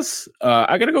 I guess.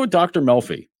 I got to go with Dr.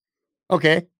 Melfi.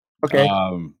 Okay.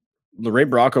 Lorraine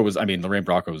Bracco was,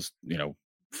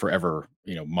 forever,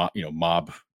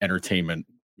 mob entertainment,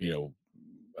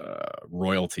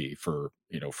 royalty for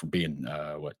being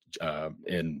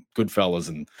in Goodfellas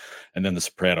and then The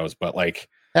Sopranos, but like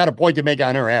had a point to make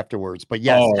on her afterwards. But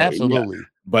yes, absolutely. Yeah.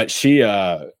 But she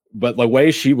but the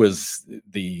way she was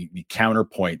the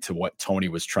counterpoint to what Tony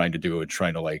was trying to do and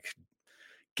trying to like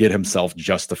get himself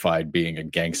justified being a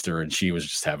gangster, and she was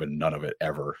just having none of it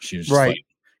ever. She was just like,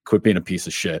 quit being a piece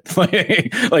of shit.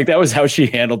 like that was how she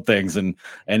handled things. And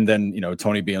then,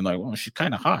 Tony being like, well, she's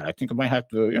kind of hot. I think I might have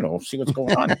to, see what's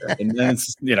going on here. And then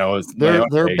it's,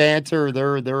 their banter,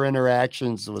 their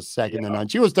interactions was second to none.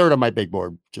 She was third on my big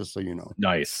board, just so you know.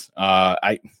 Nice.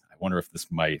 I wonder if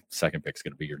my second pick is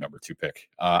going to be your number two pick.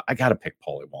 I got to pick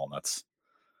Paulie Walnuts.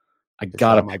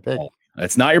 My pick.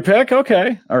 It's not your pick?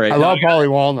 Okay. All right. I love Paulie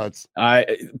Walnuts.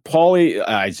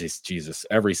 Jesus.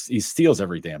 He steals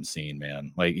every damn scene,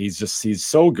 man. Like he's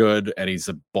so good, and he's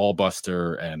a ball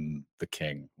buster and the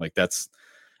king. Like that's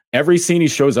every scene he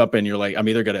shows up in, you're like, I'm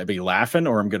either going to be laughing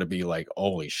or I'm going to be like,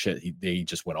 holy shit, he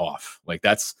just went off. Like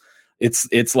it's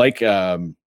like,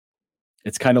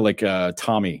 it's kind of like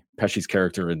Tommy Pesci's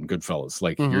character in Goodfellas.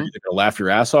 Like you're either going to laugh your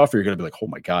ass off or you're going to be like, oh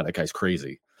my God, that guy's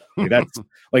crazy. Like that's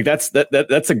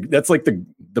like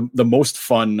the most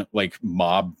fun like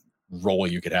mob role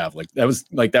you could have. Like that was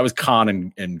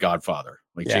Caan in Godfather.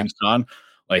 Like James Caan,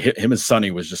 like him and Sonny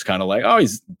was just kind of like, oh,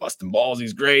 he's busting balls,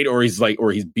 he's great, or he's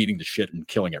beating the shit and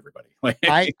killing everybody. Like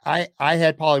I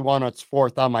had Paulie Walnuts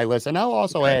fourth on my list, and I'll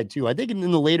also add too. I think in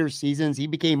the later seasons he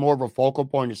became more of a focal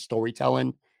point of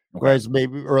storytelling, whereas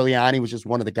maybe early on he was just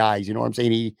one of the guys. You know what I'm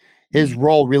saying? His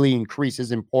role really increased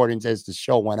his importance as the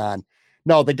show went on.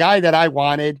 No, the guy that I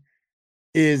wanted,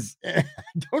 is I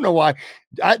don't know why.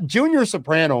 Junior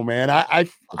Soprano, man. I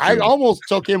almost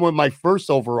took him with my first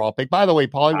overall pick. By the way,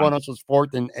 Paulie One Us was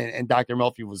fourth, and Dr.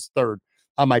 Melfi was third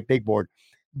on my big board.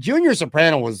 Junior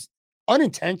Soprano was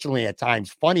unintentionally at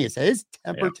times funny as his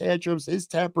temper tantrums. His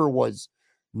temper was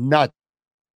nuts.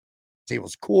 He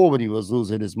was cool when he was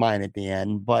losing his mind at the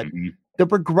end, but the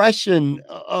progression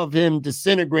of him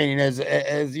disintegrating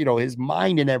as you know, his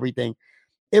mind and everything,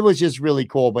 it was just really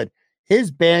cool. But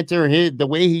his banter, the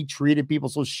way he treated people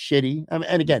so shitty. I mean,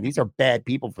 and again, these are bad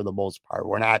people for the most part.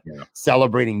 We're not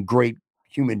celebrating great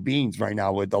human beings right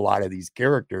now with a lot of these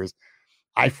characters.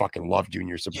 I fucking love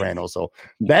Junior Soprano. So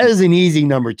that is an easy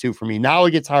number 2 for me. Now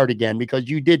it gets hard again because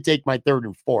you did take my third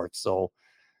and fourth. So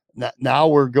now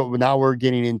we're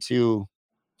getting into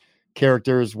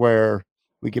characters where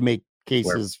we can make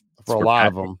cases for a lot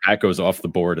of them. Pat goes off the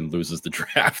board and loses the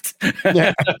draft.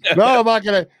 No, I'm not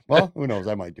gonna. Well, who knows?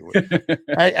 I might do it.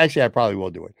 I probably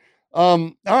will do it.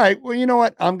 All right. Well, you know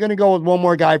what? I'm gonna go with one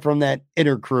more guy from that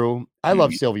inner crew. I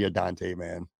love Silvio Dante,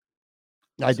 man.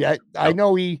 I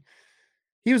know he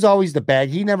was always the bag.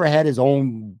 He never had his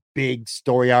own big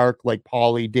story arc like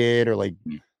Paulie did, or like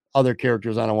other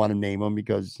characters. I don't want to name them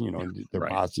because you know they're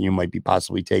you might be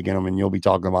possibly taking them, and you'll be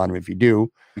talking about them if you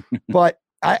do. But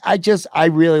I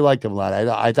really liked him a lot.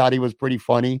 I thought he was pretty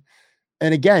funny.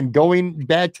 And again, going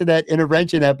back to that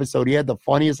intervention episode, he had the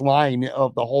funniest line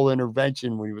of the whole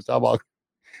intervention when he was talking about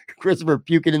Christopher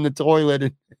puking in the toilet.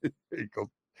 And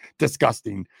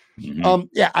disgusting.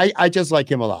 Yeah, I just like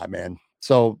him a lot, man.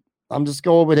 So I'm just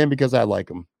going with him because I like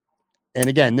him. And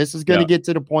again, this is going to get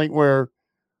to the point where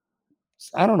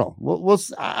I don't know.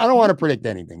 I don't want to predict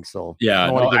anything. So I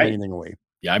don't want to give anything away.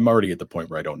 Yeah, I'm already at the point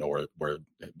where I don't know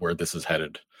where this is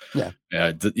headed. Yeah.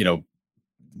 You know,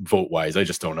 vote wise, I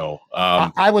just don't know.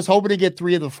 I was hoping to get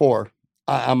 3 of the 4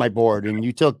 on my board, and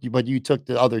you took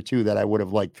the other 2 that I would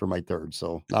have liked for my third.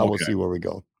 So now we'll see where we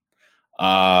go.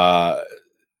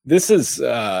 This is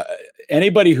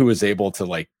anybody who was able to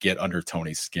like get under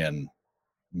Tony's skin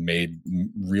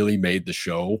really made the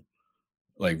show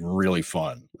like really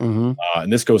fun. And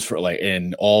this goes for like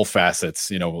in all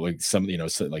facets, you know, like some of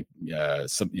the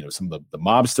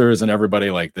mobsters and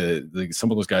everybody, like some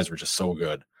of those guys were just so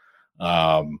good.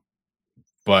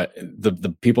 But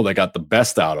the people that got the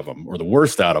best out of them or the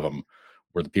worst out of them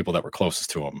were the people that were closest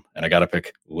to him. And I got to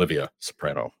pick Livia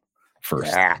Soprano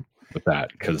first with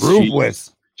that, because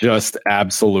she's just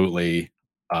absolutely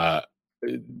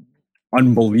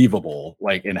unbelievable,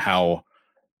 like in how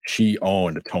she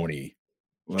owned Tony.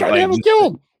 Trying to have him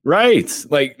killed. Right.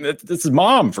 Like this is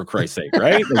mom, for Christ's sake,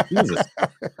 right? Like, Jesus.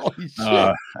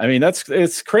 I mean,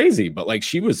 it's crazy, but like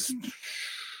she was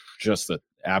just an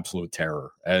absolute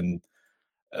terror. And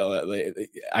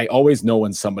I always know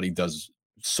when somebody does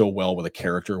so well with a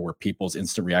character where people's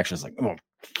instant reaction is like, oh,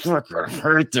 fuck, I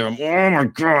hate them. Oh my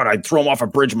God, I'd throw them off a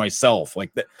bridge myself.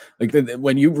 Like that,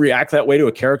 when you react that way to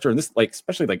a character, and this, like,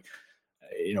 especially like,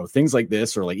 you know, things like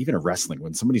this, or like even in wrestling,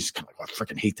 when somebody's just kind of like, oh, I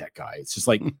freaking hate that guy. It's just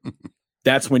like,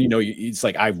 that's when, you know, it's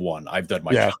like, I've won. I've done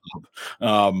my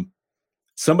job.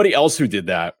 Somebody else who did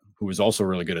that, who was also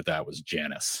really good at that, was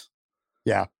Janice.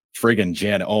 Yeah. Friggin'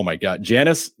 Janice. Oh my God.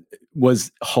 Janice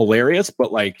was hilarious,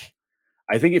 but like,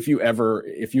 I think if you ever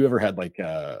had like,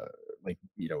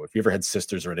 you know, if you ever had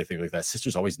sisters or anything like that,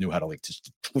 sisters always knew how to like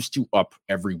just twist you up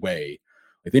every way.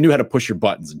 Like they knew how to push your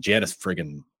buttons, and Janice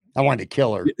friggin', I wanted to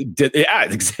kill her.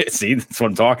 See, that's what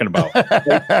I'm talking about.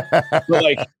 But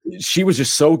like, she was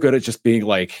just so good at just being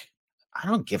like, I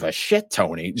don't give a shit,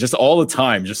 Tony. Just all the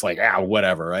time, just like,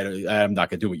 whatever. I'm not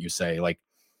gonna do what you say. Like,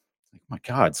 my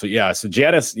God. So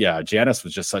Janice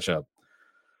was just such a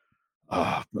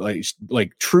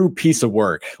like true piece of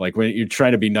work. Like when you're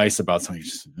trying to be nice about something,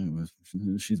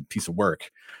 she's a piece of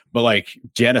work. But like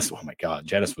Janice, oh my God,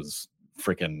 Janice was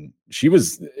freaking. She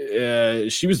was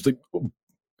like,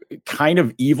 kind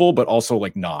of evil, but also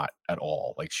like not at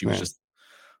all. Like she was just,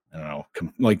 I don't know,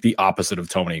 like the opposite of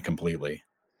Tony completely.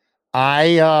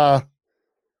 I'm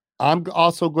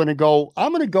also going to go.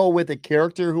 I'm going to go with a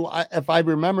character who, if I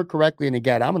remember correctly, and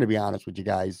again, I'm going to be honest with you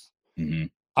guys.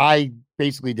 I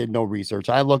basically did no research.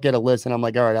 I look at a list and I'm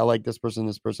like, all right, I like this person,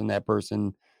 that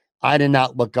person. I did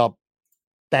not look up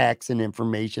facts and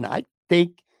information. I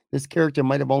think this character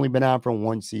might have only been on for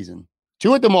 1 season,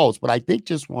 2 at the most, but I think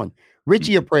just 1.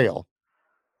 Richie Aprile.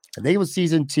 I think it was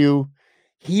season 2.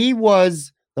 He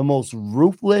was the most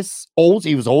ruthless.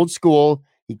 He was old school.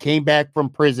 He came back from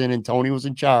prison and Tony was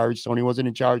in charge. Tony wasn't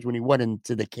in charge when he went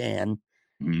into the can.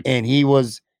 And he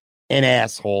was an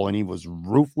asshole and he was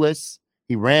ruthless.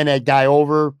 He ran that guy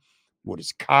over with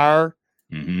his car.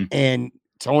 And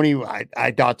Tony,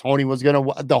 I thought Tony was going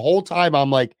to, the whole time I'm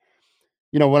like,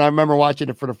 when I remember watching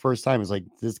it for the first time, it's like,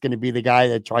 is this going to be the guy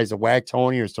that tries to whack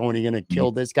Tony, or is Tony going to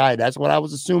kill this guy? That's what I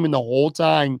was assuming the whole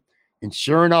time. And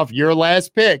sure enough, your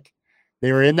last pick,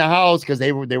 they were in the house because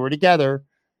they were together.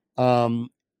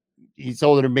 He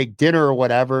told her to make dinner or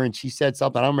whatever, and she said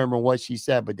something. I don't remember what she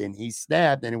said, but then he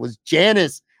snapped, and it was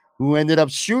Janice who ended up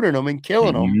shooting him and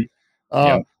killing him.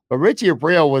 But Richie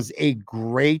Abreu was a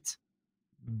great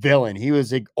villain. He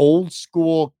was an old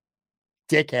school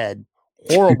dickhead.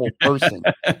 Horrible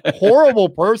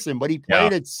person, but he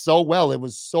played it so well. It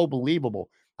was so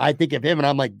believable. I think of him and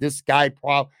I'm like, this guy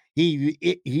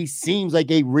he seems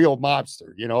like a real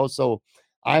mobster, so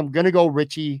I'm gonna go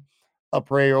Richie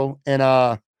Abreu, and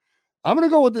I'm gonna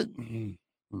go with the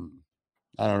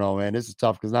I don't know, man. This is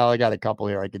tough because now I got a couple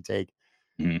here I could take.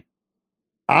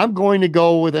 I'm going to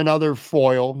go with another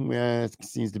foil. It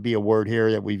seems to be a word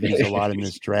here that we've used a lot in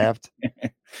this draft.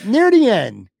 Near the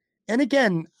end. And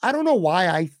again, I don't know why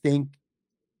I think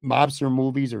mobster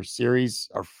movies or series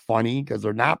are funny, because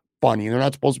they're not funny. They're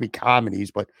not supposed to be comedies,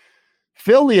 but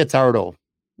Phil Leotardo,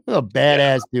 a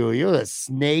badass dude. He was a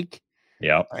snake.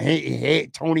 Yeah.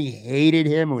 Tony hated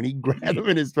him when he grabbed him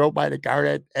in his throat by the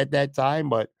guard at that time.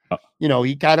 But,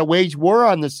 he kind of waged war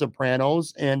on the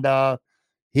Sopranos, and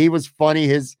he was funny.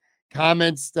 His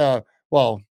comments, it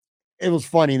was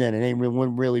funny then. It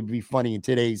wouldn't really be funny in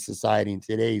today's society, in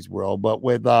today's world. But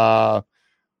with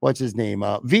what's his name,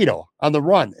 Vito on the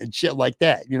run and shit like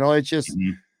that. It's just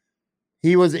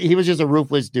he was just a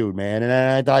ruthless dude, man. And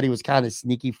I thought he was kind of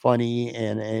sneaky funny,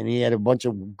 and he had a bunch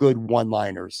of good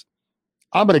one-liners.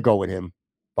 I'm gonna go with him.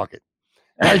 Fuck it.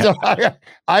 So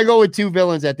I go with two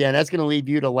villains at the end. That's gonna leave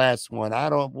you the last one.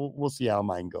 We'll see how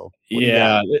mine go.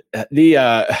 Yeah,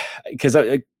 because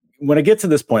when I get to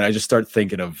this point, I just start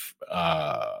thinking of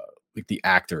like the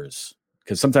actors,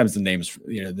 because sometimes the names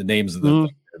of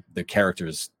the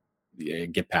characters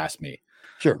get past me.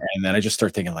 Sure. And then I just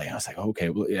start thinking I was like, okay,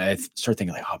 well, I start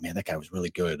thinking oh man, that guy was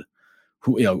really good.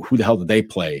 Who the hell did they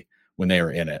play when they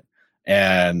were in it?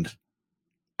 And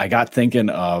I got thinking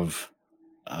of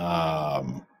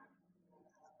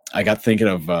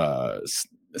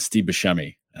Steve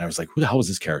Buscemi, and I was like, who the hell was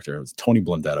this character? It was Tony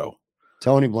Blundetto.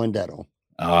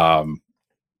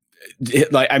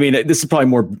 This is probably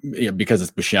more because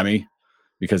it's Buscemi,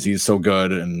 because he's so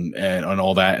good and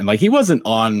all that. And he wasn't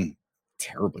on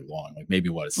terribly long,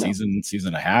 maybe a season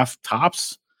and a half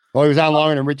tops. Well, he was on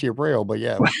longer than Richie Abreu, but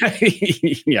yeah.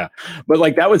 Yeah.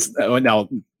 But that was now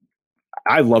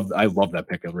I love that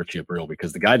pick of Richie Abreu,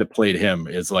 because the guy that played him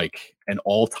is an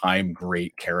all-time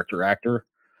great character actor.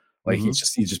 He's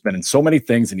just been in so many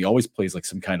things, and he always plays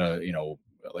some kind of,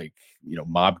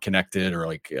 mob connected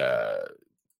or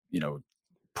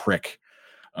prick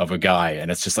of a guy. And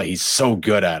it's just he's so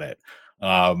good at it.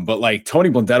 But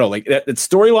Tony Blundetto, that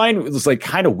storyline was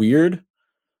kind of weird.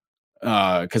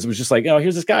 Because it was just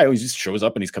here's this guy who just shows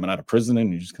up and he's coming out of prison,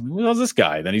 and you just who's this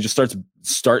guy? Then he just starts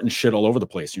starting shit all over the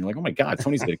place. And you're like, oh my God,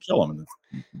 Tony's gonna kill him. And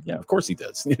yeah, of course he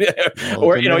does.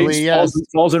 Or he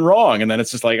falls in wrong, and then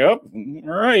it's just oh, all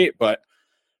right. But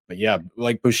yeah,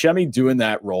 Buscemi doing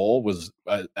that role was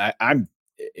I'm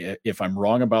if I'm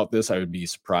wrong about this, I would be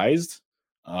surprised.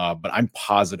 But I'm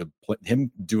positive him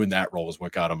doing that role is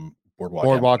what got him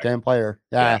Boardwalk Empire.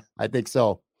 Yeah, I think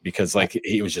so. Because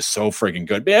he was just so friggin'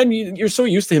 good, man. You're so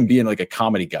used to him being a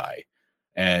comedy guy,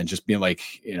 and just being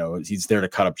he's there to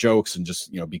cut up jokes and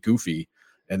just be goofy.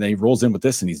 And then he rolls in with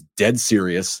this, and he's dead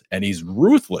serious, and he's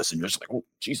ruthless, and you're just oh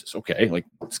Jesus, okay,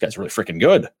 this guy's really freaking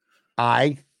good.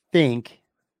 I think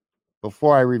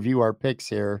before I review our picks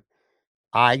here,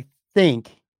 I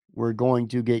think we're going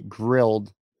to get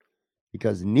grilled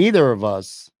because neither of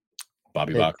us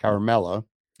Bobby Bach, Carmella.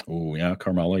 Oh yeah,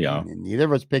 Carmella. Yeah. And neither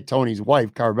of us picked Tony's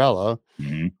wife, Carmella,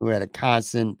 who had a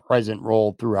constant present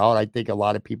role throughout. I think a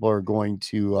lot of people are going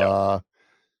to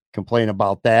complain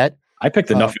about that. I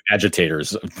picked enough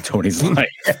agitators of Tony's life.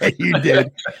 You did.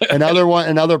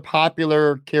 Another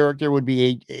popular character would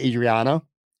be Adriana,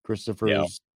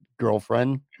 Christopher's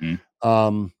girlfriend.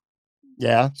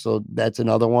 Yeah, so that's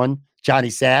another one. Johnny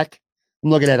Sack.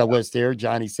 I'm looking at a list here.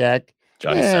 Johnny Sack.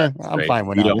 I'm fine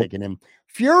with not picking him.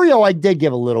 Furio, I did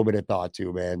give a little bit of thought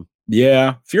to, man.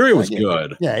 Yeah, Furio was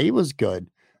good. Yeah, he was good.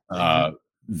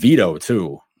 Vito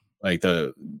too,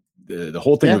 the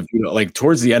whole thing with Vito,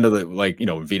 towards the end of the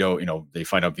Vito, they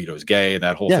find out Vito's gay, and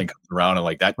that whole thing comes around,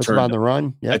 and that puts him on the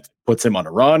run. Yeah, that puts him on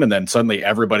a run, and then suddenly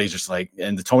everybody's just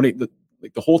and the Tony, the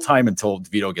whole time until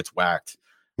Vito gets whacked,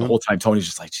 the whole time Tony's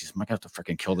just like, geez, am I gonna have to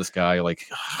freaking kill this guy? Like,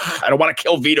 I don't want to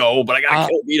kill Vito, but I gotta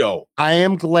kill Vito. I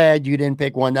am glad you didn't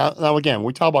pick one. Now again,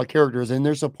 we talk about characters, and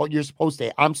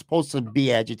I'm supposed to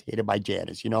be agitated by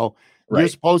Janice. You're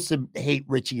supposed to hate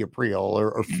Richie Aprile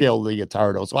or Phil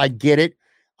Leotardo. So I get it.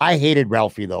 I hated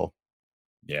Ralphie though.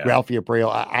 Yeah, Ralphie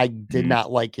Aprile. I did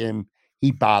not like him.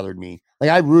 He bothered me.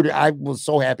 Like I was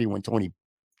so happy when Tony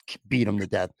beat him to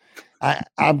death.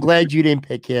 I'm glad you didn't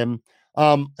pick him.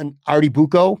 And Artie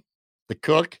Bucco, the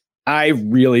cook. I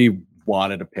really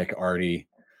wanted to pick Artie.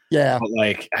 Yeah. But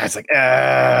I was like,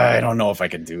 I don't know if I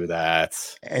can do that.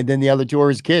 And then the other two are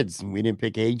his kids. We didn't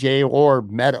pick AJ or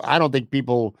Meadow. I don't think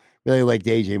people really liked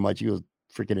AJ much. He was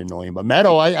freaking annoying. But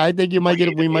Meadow, I think we might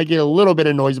get a little bit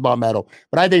of noise about Meadow.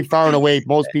 But I think far and away,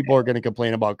 most people are going to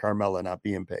complain about Carmella not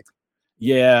being picked.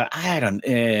 Yeah, I don't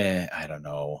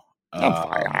know. I'm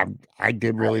fine. I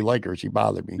did really like her. She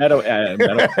bothered me. Meadow,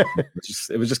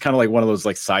 it was just kind of like one of those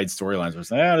side storylines where it's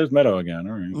there's Meadow again.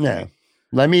 All right. Yeah.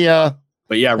 Let me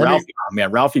but yeah,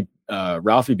 Ralphie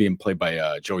being played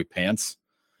by Joey Pants.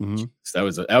 Mm-hmm.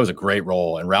 That was a great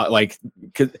role. And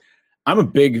cause I'm a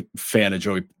big fan of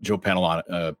Joe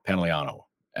Pantoliano.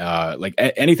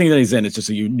 Anything that he's in, it's just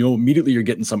so immediately you're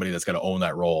getting somebody that's gonna own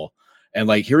that role. And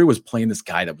here he was playing this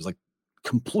guy that was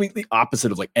completely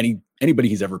opposite of anybody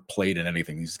he's ever played in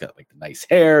anything. He's got the nice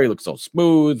hair, he looks so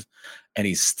smooth, and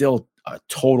he's still a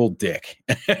total dick.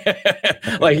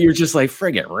 You're just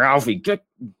friggin' Ralphie,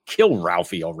 kill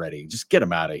Ralphie already. Just get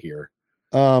him out of here.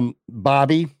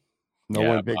 Bobby.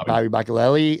 One big Bobby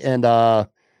Bacalelli. And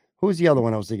who's the other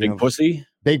one I was thinking Big Pussy?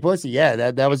 Big Pussy,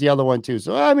 yeah, that was the other one too.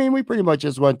 So I mean, we pretty much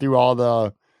just went through all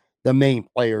the main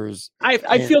players.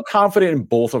 I feel confident in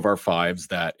both of our fives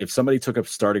that if somebody took a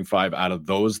starting five out of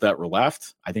those that were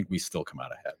left, I think we still come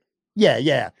out ahead.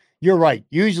 Yeah. You're right.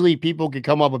 Usually people can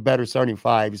come up with better starting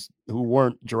fives who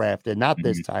weren't drafted. Not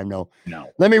this time, no.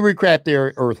 Let me recap.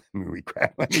 Let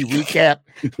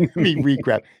me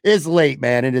recap. It's late,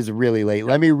 man. It is really late.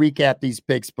 Let me recap these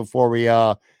picks before we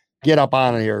get up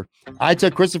on it here. I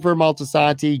took Christopher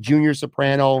Moltisanti, Junior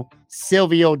Soprano,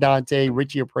 Silvio Dante,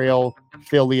 Richie Aprile,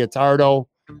 Phil Leotardo.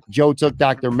 Joe took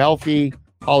Dr. Melfi,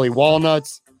 Holly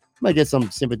Walnuts. Might get some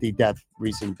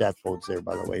recent death votes there,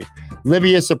 by the way.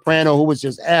 Livia Soprano, who was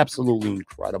just absolutely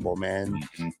incredible, man.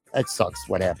 Mm-hmm. That sucks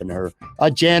what happened to her.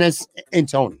 Janice and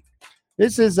Tony.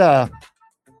 This is I'm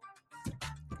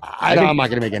not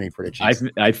going to make any predictions.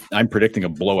 I'm predicting a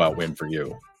blowout win for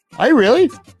you. Are you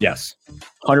really? Yes,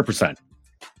 100%.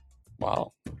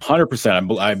 Wow,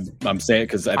 100%. I'm saying it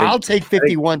because I'll take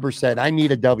 51%. I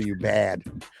need a W bad.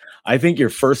 I think your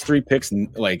first three picks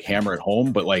hammer it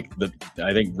home, but I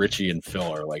think Richie and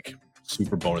Phil are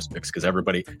super bonus picks because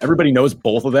everybody knows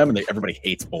both of them and everybody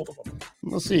hates both of them.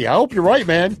 We'll see. I hope you're right,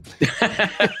 man.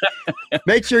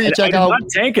 Make sure you check out. I did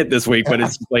not tank it this week, but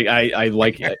it's I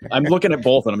like it. I'm looking at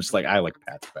both and I'm just I like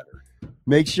Pat's better.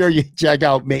 Make sure you check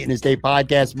out Maintenance Day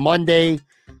Podcast Monday.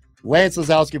 Lance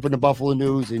Lazowski from the Buffalo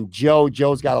News and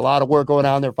Joe's got a lot of work going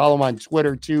on there. Follow him on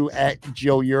Twitter too at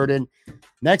Joe Yurden.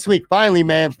 Next week, finally,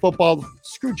 man, football,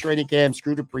 screw training camp,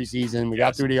 screw the preseason. We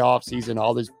got through the off season,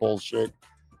 all this bullshit.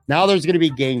 Now there's going to be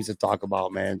games to talk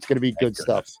about, man. It's going to be good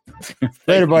stuff.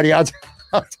 Later, buddy. I'll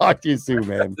talk to you soon,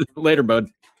 man. Later, bud.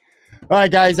 All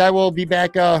right, guys. I will be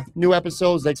back. New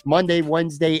episodes next Monday,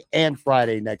 Wednesday, and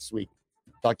Friday next week.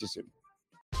 Talk to you soon.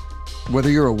 Whether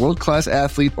you're a world-class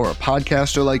athlete or a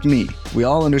podcaster like me, we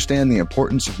all understand the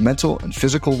importance of mental and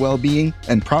physical well-being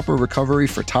and proper recovery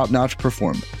for top-notch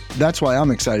performance. That's why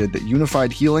I'm excited that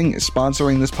Unified Healing is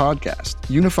sponsoring this podcast.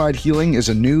 Unified Healing is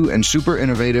a new and super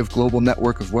innovative global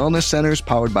network of wellness centers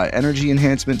powered by Energy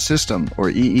Enhancement System,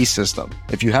 or EE System.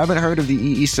 If you haven't heard of the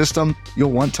EE System,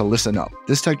 you'll want to listen up.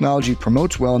 This technology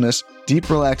promotes wellness, deep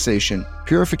relaxation,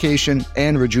 purification,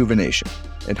 and rejuvenation.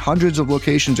 In hundreds of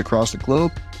locations across the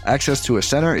globe, access to a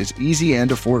center is easy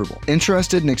and affordable.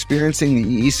 Interested in experiencing the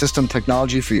EE System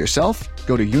technology for yourself?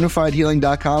 Go to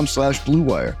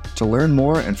unifydhealing.com/bluewire to learn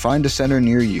more and find a center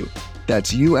near you.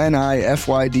 That's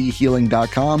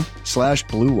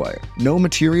unifydhealing.com/bluewire. No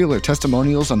material or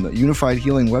testimonials on the Unified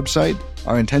Healing website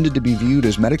are intended to be viewed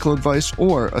as medical advice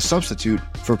or a substitute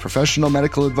for professional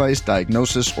medical advice,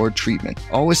 diagnosis, or treatment.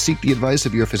 Always seek the advice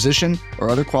of your physician or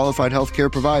other qualified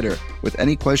healthcare provider with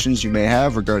any questions you may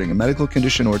have regarding a medical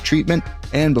condition or treatment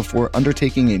and before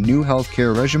undertaking a new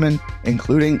healthcare regimen,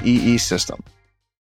 including EE System.